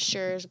same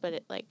gestures, but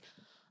it like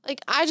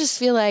I just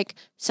feel like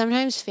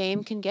sometimes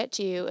fame can get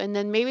to you, and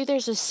then maybe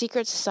there's a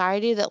secret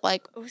society that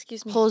like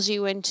pulls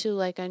you into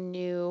like a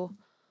new...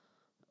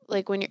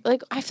 Like when you're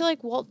like, I feel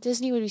like Walt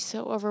Disney would be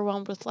so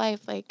overwhelmed with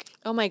life. Like,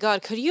 oh my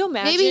God, could you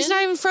imagine? Maybe he's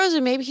not even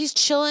frozen. Maybe he's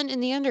chilling in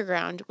the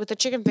underground with the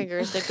chicken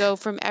fingers that go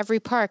from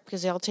every park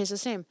because they all taste the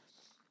same.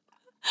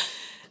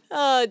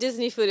 Oh,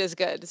 Disney food is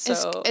good.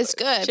 So it's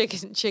good.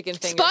 Chicken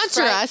fingers.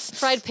 Sponsor us.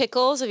 Fried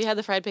pickles. Have you had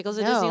the fried pickles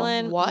at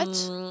Disneyland?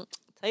 What?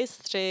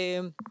 Tasty.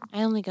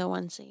 I only go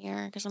once a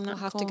year because I'm not.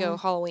 We'll have to go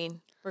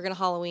Halloween. We're gonna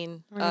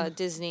Halloween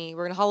Disney.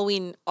 We're gonna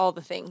Halloween all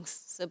the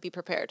things. So be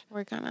prepared.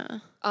 We're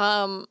gonna.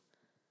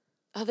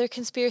 Other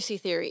conspiracy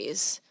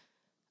theories.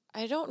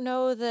 I don't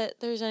know that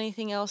there's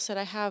anything else that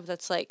I have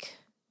that's like...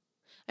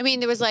 I mean,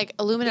 there was like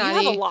Illuminati.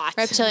 You have a lot.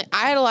 Reptilian.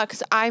 I had a lot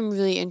because I'm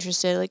really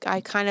interested. Like,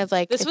 I kind of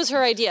like... This was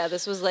her idea.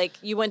 This was like,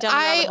 you went down the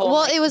rabbit hole.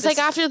 Well, it was like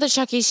after the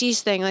Chuck E.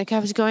 Cheese thing. Like, I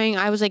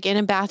was like in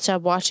a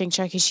bathtub watching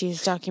Chuck E.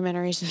 Cheese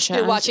documentaries and shit.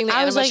 You're watching the animatronics?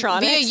 I was like,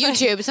 via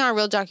YouTube. It's not a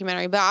real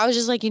documentary. But I was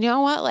just like, you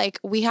know what? Like,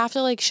 we have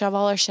to like shove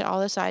all our shit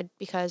all aside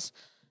because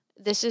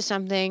this is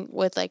something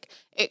with like...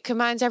 It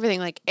combines everything.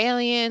 Like,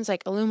 aliens,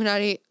 like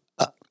Illuminati...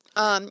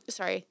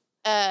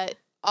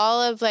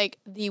 all of like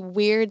the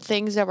weird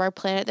things of our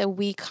planet that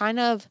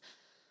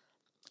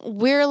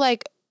we're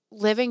like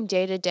living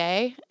day to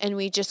day, and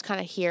we just kind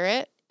of hear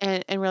it,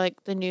 and we're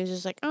like, the news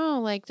is like, oh,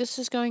 like this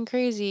is going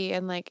crazy,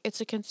 and like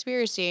it's a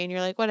conspiracy, and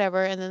you're like,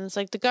 whatever, and then it's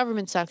like the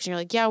government sucks, and you're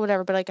like, yeah,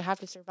 whatever, but like I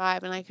have to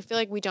survive, and like I feel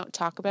like we don't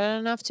talk about it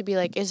enough to be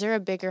like, is there a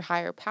bigger,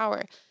 higher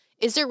power?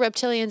 Is there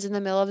reptilians in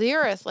the middle of the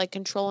earth like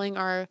controlling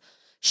our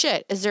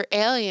shit? Is there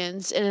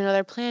aliens in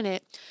another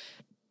planet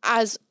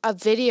as a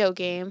video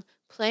game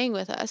playing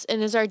with us,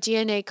 and is our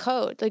DNA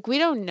code? Like, we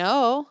don't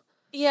know.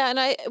 Yeah,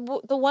 and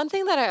the one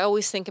thing that I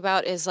always think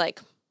about is like,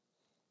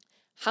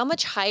 how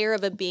much higher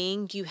of a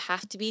being do you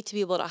have to be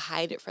able to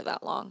hide it for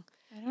that long?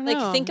 I don't know.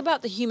 Like, think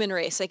about the human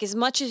race. Like, as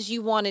much as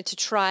you wanted to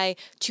try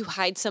to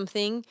hide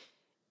something,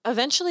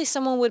 eventually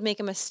someone would make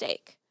a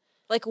mistake.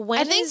 Like,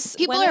 I think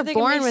people are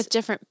born with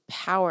different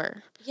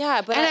power.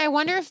 Yeah, but I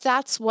wonder if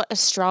that's what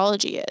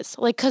astrology is.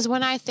 Like, because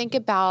when I think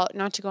about,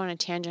 not to go on a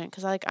tangent,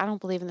 because I don't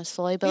believe in this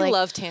fully, but we like,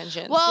 love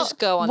tangents. Well, just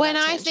go on. When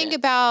that I think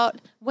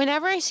about,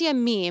 whenever I see a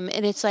meme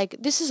and it's like,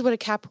 this is what a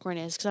Capricorn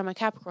is, because I'm a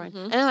Capricorn,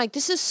 and I'm like,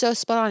 this is so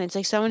spot on. It's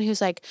like someone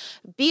who's like,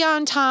 be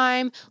on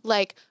time,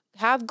 like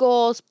have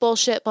goals,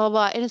 bullshit, blah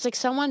blah, and it's like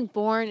someone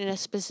born in a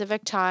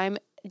specific time,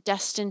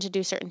 destined to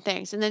do certain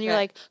things, and then you're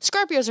like,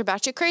 Scorpios are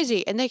batshit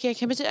crazy and they can't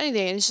commit to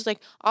anything, and it's just like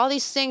all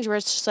these things where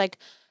it's just like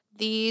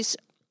these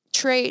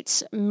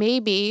traits,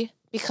 maybe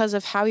because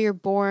of how you're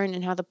born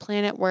and how the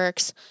planet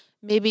works,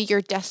 maybe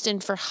you're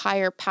destined for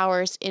higher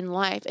powers in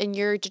life and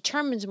you're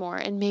determined more,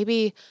 and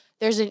maybe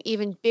there's an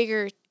even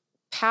bigger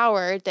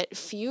power that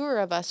fewer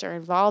of us are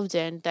involved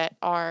in that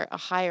are a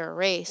higher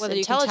race, whether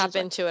you can tap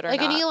into it or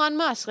like not. An Elon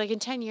Musk, like in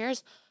 10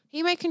 years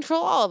he might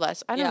control all of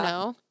us. I don't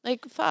know.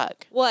 Like,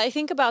 fuck. Well, I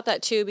think about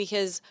that too,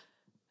 because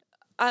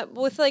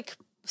with like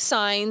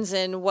signs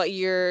and what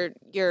you're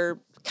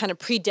kind of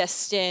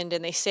predestined,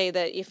 and they say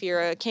that if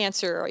you're a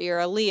Cancer or you're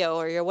a Leo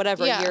or you're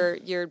whatever,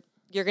 you're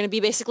going to be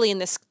basically in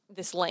this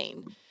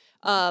lane.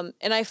 And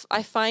I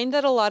find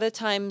that a lot of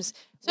times,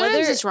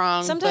 sometimes it's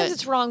wrong. Sometimes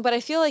it's wrong, but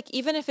I feel like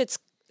even if it's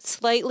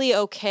slightly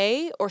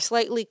okay or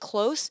slightly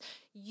close,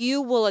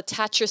 you will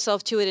attach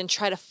yourself to it and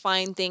try to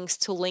find things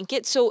to link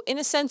it. So in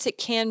a sense, it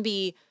can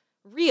be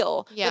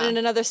real, but in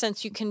another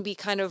sense, you can be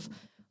kind of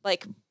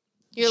like,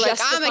 you're like,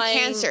 I'm a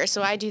Cancer,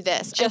 so I do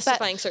this.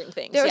 Justifying certain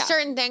things. There were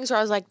certain things where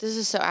I was like, this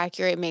is so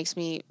accurate, it makes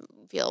me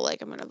feel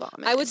like I'm going to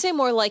vomit. I would say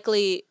more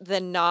likely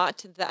than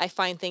not that I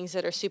find things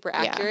that are super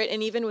accurate.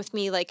 And even with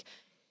me, like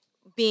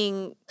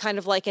being kind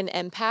of like an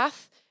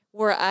empath,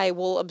 where I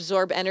will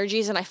absorb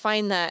energies. And I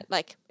find that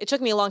like, it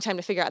took me a long time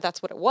to figure out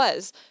that's what it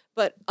was,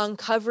 but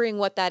uncovering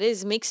what that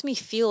is makes me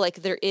feel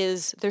like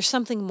there's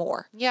something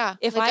more. Yeah.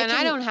 If like,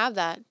 I don't have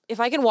that.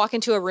 If I can walk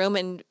into a room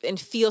and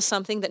feel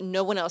something that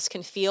no one else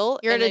can feel.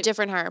 You're at a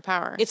different higher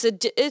power. It's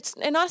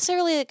and not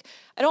necessarily like,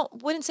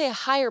 wouldn't say a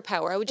higher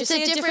power. I would just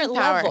say a different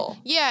power. level.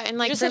 Yeah. And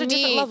like just for at a me,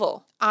 different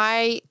level.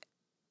 I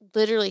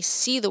literally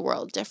see the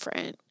world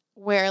different,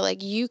 where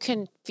like you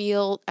can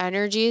feel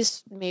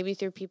energies maybe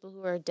through people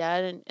who are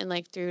dead and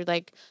like through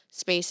like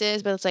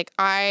spaces, but it's like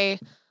I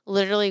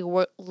literally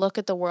look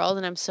at the world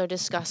and I'm so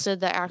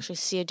disgusted that I actually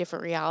see a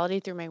different reality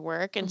through my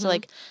work. And so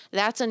like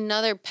that's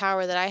another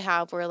power that I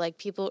have, where like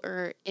people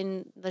are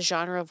in the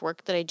genre of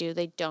work that I do,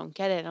 they don't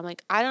get it. I'm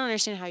like, I don't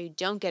understand how you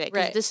don't get it,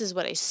 because this is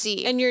what I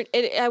see. And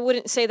I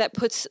wouldn't say that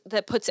puts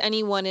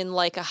anyone in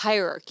like a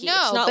hierarchy. No,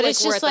 it's not but like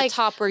it's we're just at like, the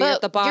top or you're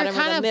at the bottom or the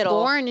middle. You're kind of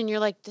born and you're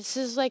like, this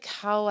is like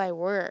how I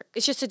work.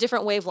 It's just a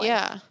different wavelength.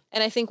 Yeah.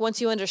 And I think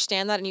once you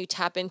understand that and you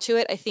tap into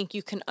it, I think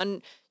you can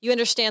you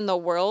understand the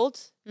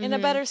world in a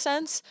better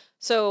sense.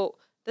 So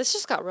this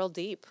just got real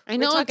deep. I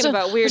know. We're talking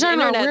about weird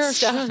internet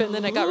stuff, and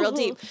then it got real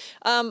deep.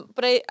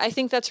 But I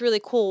think that's really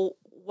cool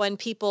when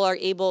people are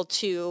able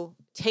to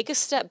take a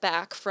step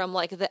back from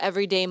like the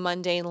everyday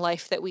mundane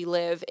life that we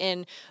live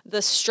in,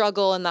 the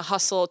struggle and the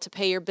hustle to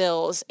pay your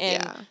bills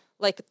and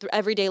like the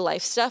everyday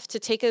life stuff, to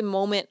take a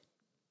moment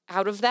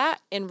out of that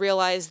and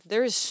realize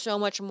there is so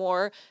much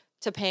more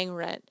to paying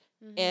rent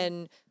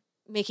and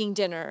making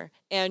dinner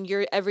and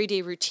your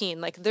everyday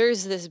routine. Like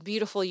there's this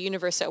beautiful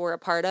universe that we're a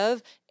part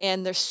of,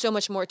 and there's so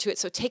much more to it.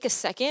 So take a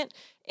second.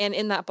 And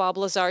in that Bob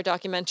Lazar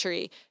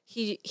documentary,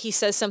 he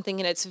says something,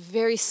 and it's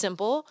very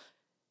simple.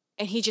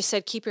 And he just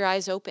said, keep your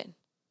eyes open.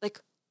 Like,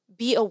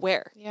 be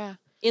aware. Yeah.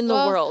 In the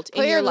world,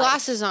 put in your life.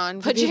 glasses on.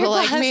 Put people your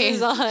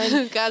glasses like me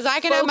on, because I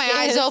can have my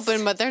eyes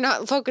open, but they're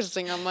not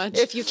focusing on much.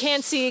 If you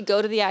can't see,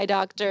 go to the eye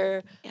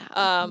doctor.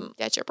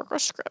 Get your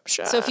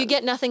prescription. So if you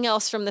get nothing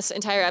else from this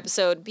entire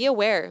episode, be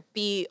aware,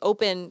 be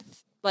open,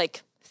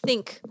 like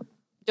think.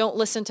 Don't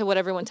listen to what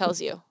everyone tells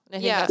you. And I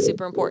think that's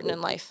super important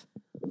in life.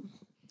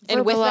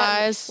 And with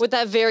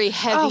that very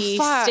heavy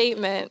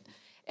statement,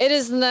 it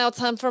is now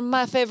time for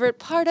my favorite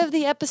part of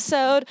the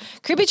episode,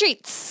 creepy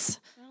treats.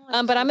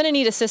 But I'm going to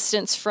need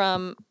assistance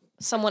from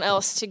someone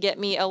else to get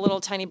me a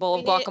little tiny bowl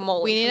of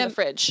guacamole from the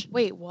fridge.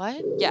 Wait,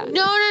 what? Yeah.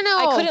 No.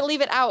 I couldn't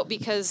leave it out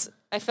because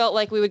I felt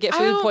like we would get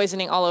food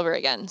poisoning all over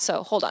again.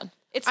 So hold on.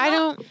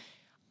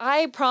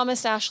 I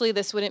promised Ashley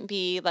this wouldn't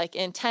be like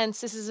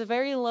intense. This is a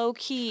very low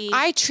key.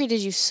 I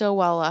treated you so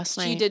well last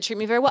night. You did treat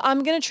me very well.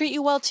 I'm going to treat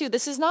you well too.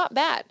 This is not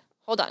bad.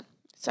 Hold on.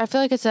 So I feel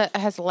like it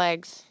has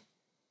legs.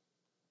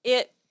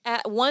 It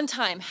at one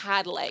time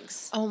had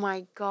legs. Oh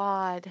my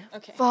God.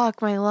 Okay.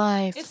 Fuck my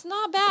life. It's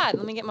not bad.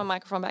 Let me get my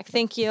microphone back.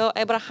 Thank you,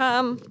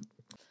 Abraham.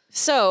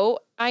 So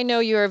I know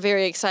you are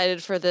very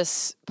excited for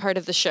this part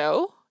of the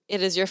show.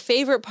 It is your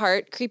favorite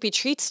part, creepy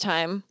treats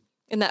time.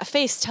 And that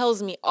face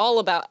tells me all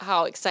about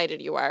how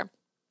excited you are.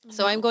 Mm-hmm.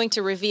 So I'm going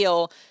to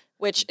reveal,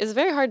 which is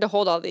very hard to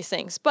hold all these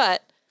things,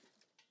 but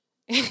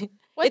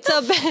What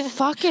the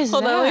fuck is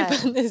Hold that? on, let me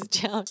put this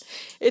down.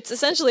 It's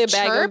essentially a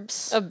bag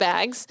of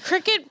bags.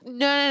 Cricket?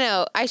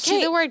 No. I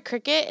see the word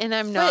cricket and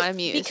I'm not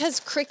amused. Because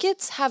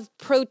crickets have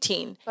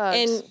protein. Bugs.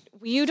 And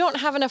you don't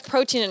have enough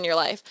protein in your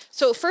life.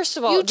 So first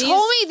of all, you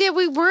told me that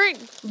we weren't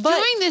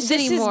doing this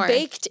anymore. This is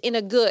baked in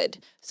a good.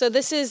 So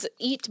this is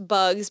Eat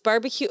Bugs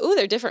barbecue. Oh,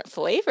 they're different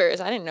flavors.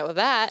 I didn't know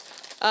that.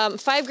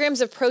 5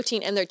 grams of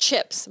protein, and they're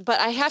chips.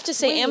 But I have to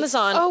say,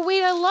 Amazon. Oh,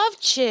 wait, I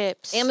love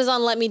chips.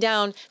 Amazon let me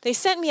down. They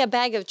sent me a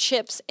bag of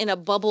chips in a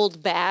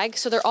bubbled bag,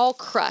 so they're all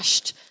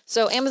crushed.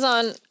 So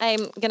Amazon,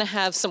 I'm gonna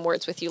have some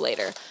words with you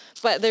later.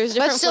 But there's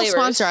different flavors.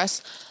 But still sponsor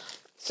us.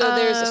 So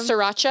there's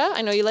sriracha.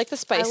 I know you like the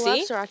spicy. I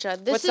love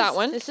sriracha. What's that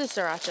one? This is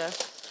sriracha.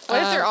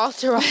 What if they're all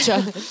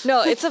sriracha?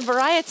 No, it's a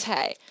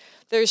variety.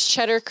 There's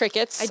cheddar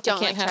crickets. I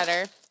don't like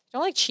cheddar. You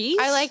don't like cheese?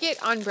 I like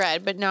it on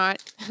bread, but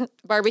not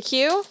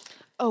barbecue.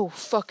 Oh,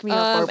 fuck me up,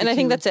 barbecue. And I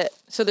think that's it.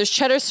 So there's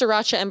cheddar,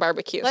 sriracha, and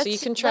barbecue. So you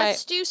can try.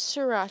 Let's do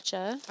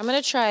sriracha. I'm going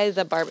to try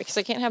the barbecue because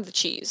I can't have the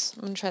cheese.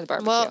 I'm going to try the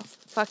barbecue. Well,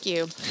 fuck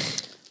you.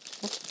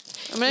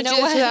 I'm going to do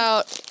this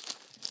without.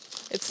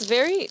 It's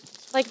very,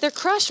 like, they're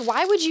crushed.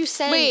 Why would you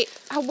send. Wait,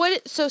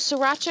 so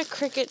sriracha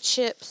cricket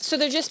chips. So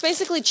they're just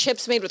basically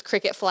chips made with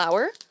cricket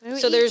flour.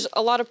 So there's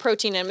a lot of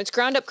protein in them. It's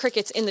ground up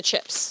crickets in the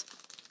chips.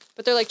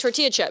 But they're like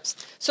tortilla chips.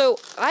 So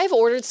I've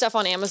ordered stuff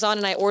on Amazon,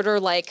 and I order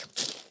like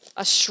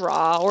a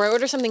straw, or I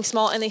order something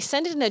small, and they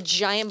send it in a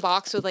giant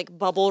box with like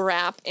bubble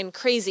wrap and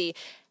crazy.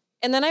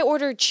 And then I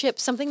ordered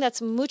chips, something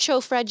that's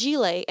mucho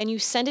fragile, and you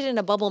send it in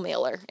a bubble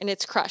mailer, and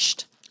it's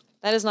crushed.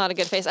 That is not a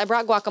good face. I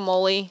brought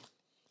guacamole.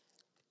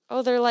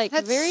 Oh, they're like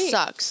that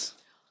sucks.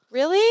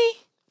 Really?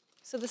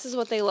 So this is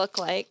what they look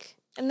like.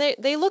 And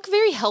they look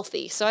very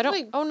healthy. So I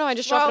don't, oh no, I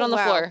just dropped it on the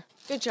floor.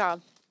 Good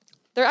job.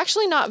 They're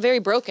actually not very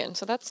broken,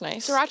 so that's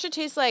nice. Sriracha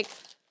tastes like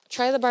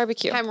try the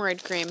barbecue.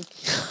 Hemorrhoid cream.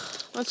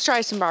 Let's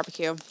try some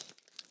barbecue.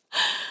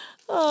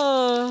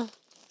 Yeah.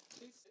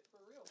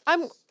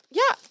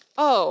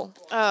 Oh.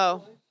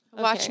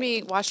 Watch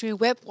me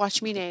whip.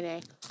 Watch me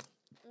nay.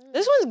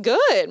 This one's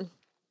good.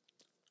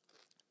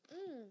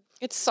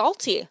 It's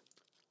salty.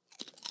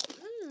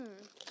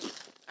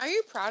 Are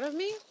you proud of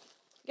me?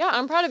 Yeah,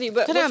 I'm proud of you.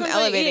 But which ones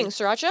are you eating?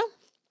 Sriracha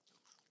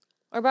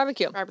or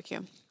barbecue?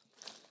 Barbecue.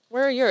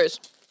 Where are yours?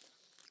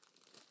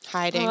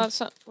 Hiding. Oh, that's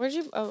not, where'd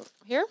you? Oh,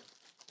 here.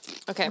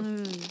 Okay.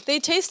 They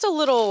taste a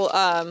little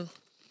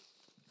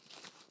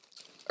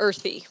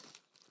earthy,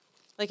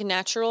 like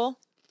natural.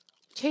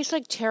 Tastes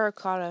like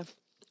terracotta.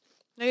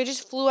 No, it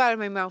just flew out of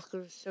my mouth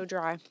because it's so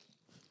dry.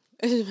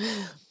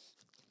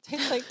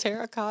 Tastes like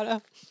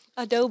terracotta.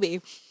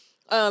 Adobe.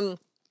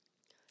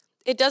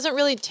 It doesn't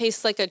really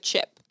taste like a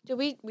chip.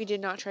 We did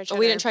not try cheddar. Oh,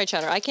 we didn't try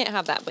cheddar. I can't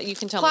have that, but you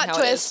can tell Plot me how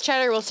twist, it is.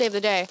 cheddar will save the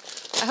day.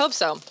 I hope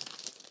so.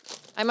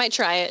 I might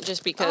try it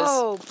just because.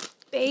 Oh,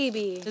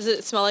 baby. Does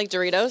it smell like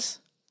Doritos?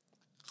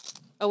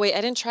 Oh, wait,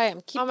 I didn't try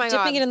it. Keep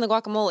dipping it in the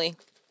guacamole.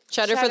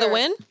 Cheddar for the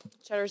win?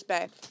 Cheddar's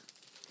Bay.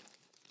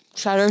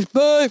 Cheddar's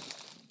Bay.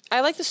 I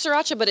like the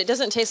sriracha, but it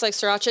doesn't taste like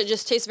sriracha. It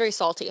just tastes very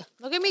salty.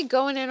 Look at me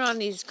going in on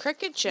these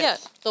cricket chips. Yeah,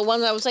 the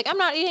one that was like, I'm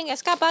not eating it.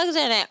 It's got bugs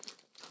in it.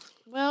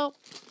 Well,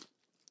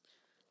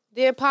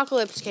 the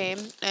apocalypse came.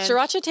 And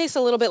sriracha tastes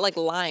a little bit like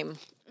lime.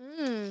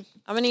 I'm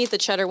going to eat the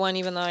cheddar one,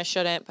 even though I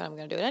shouldn't, but I'm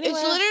going to do it anyway.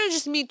 It's literally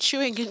just me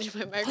chewing into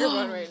my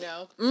microphone right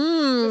now.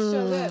 It's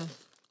so good.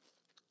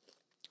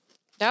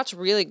 That's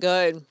really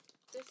good.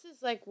 This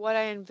is like what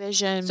I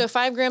envision. So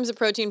 5 grams of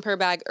protein per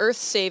bag,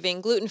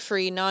 earth-saving,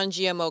 gluten-free,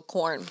 non-GMO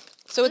corn.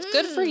 So it's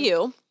good for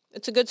you.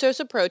 It's a good source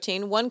of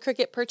protein. 1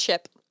 cricket per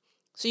chip.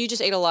 So you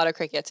just ate a lot of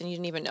crickets and you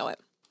didn't even know it.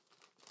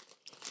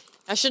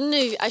 I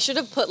should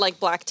have put like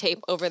black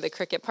tape over the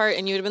cricket part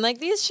and you would have been like,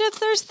 these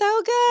chips are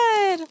so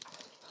good.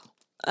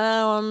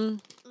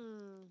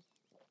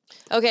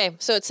 Okay,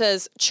 so it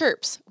says,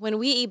 chirps. When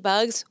we eat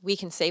bugs, we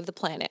can save the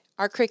planet.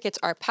 Our crickets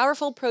are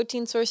powerful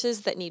protein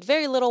sources that need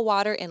very little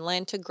water and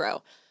land to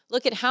grow.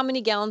 Look at how many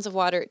gallons of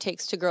water it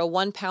takes to grow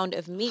 1 pound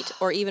of meat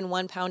or even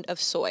 1 pound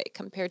of soy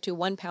compared to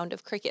 1 pound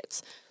of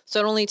crickets. So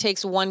it only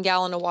takes 1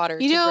 gallon of water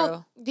to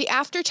grow. The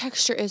after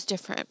texture is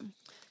different.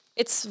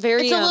 It's a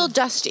little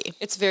dusty.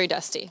 It's very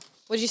dusty.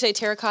 What did you say,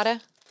 terracotta?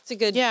 It's a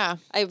good. Yeah.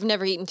 I've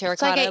never eaten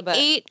terracotta,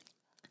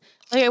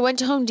 I went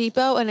to Home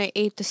Depot and I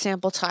ate the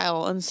sample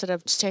tile instead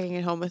of just taking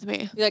it home with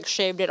me. You like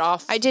shaved it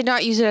off. I did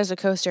not use it as a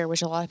coaster,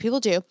 which a lot of people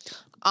do.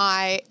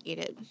 I ate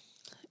it.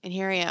 And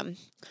here I am.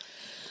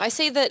 I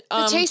say that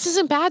the taste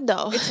isn't bad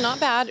though. It's not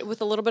bad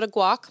with a little bit of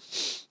guac.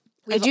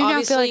 I do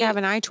not feel like I have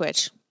an eye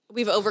twitch.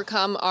 We've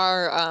overcome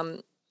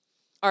our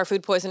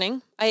food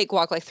poisoning. I ate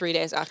guac like 3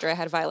 days after I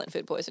had violent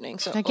food poisoning.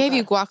 So I gave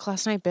you guac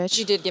last night, bitch.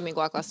 You did give me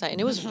guac last night,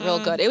 and it was real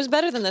good. It was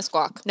better than this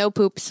guac. No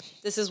poops.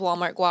 This is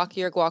Walmart guac.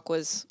 Your guac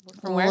was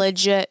from where?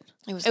 Legit.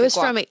 It was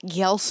from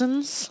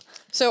Gelson's.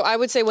 So I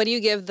would say, what do you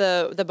give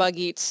the Bug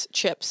Eats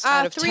chips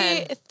out of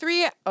 10?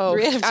 3 out of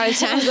 10.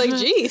 I was like,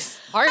 geez,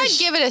 harsh. I'd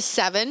give it a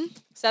 7.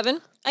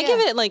 7? I give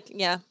it like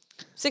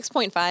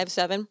 6.5,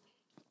 7.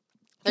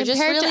 They're Compared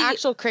just really, to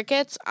actual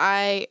crickets,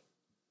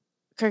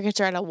 crickets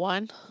are at a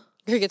 1.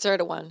 Crickets are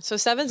at a 1. So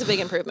 7's a big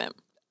improvement.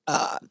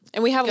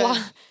 And we have a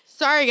lot.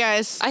 Sorry,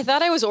 guys. I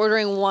thought I was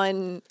ordering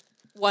one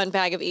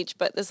bag of each,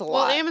 but there's a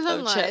lot Amazon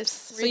of lies. chips.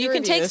 So you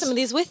can take some of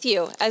these with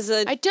you as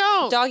a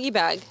doggy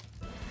bag.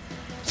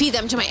 Feed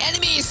them to my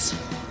enemies.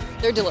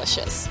 They're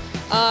delicious.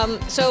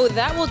 So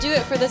that will do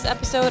it for this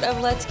episode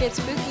of Let's Get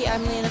Spooky.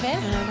 I'm Leanna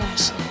Van. And I'm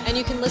Ashley. And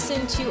you can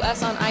listen to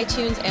us on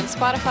iTunes and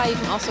Spotify. You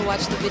can also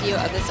watch the video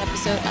of this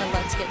episode at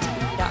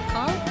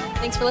letsgetspooky.com.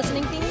 Thanks for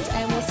listening, fiends,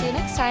 and we'll see you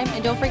next time.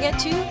 And don't forget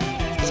to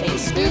stay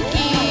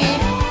spooky.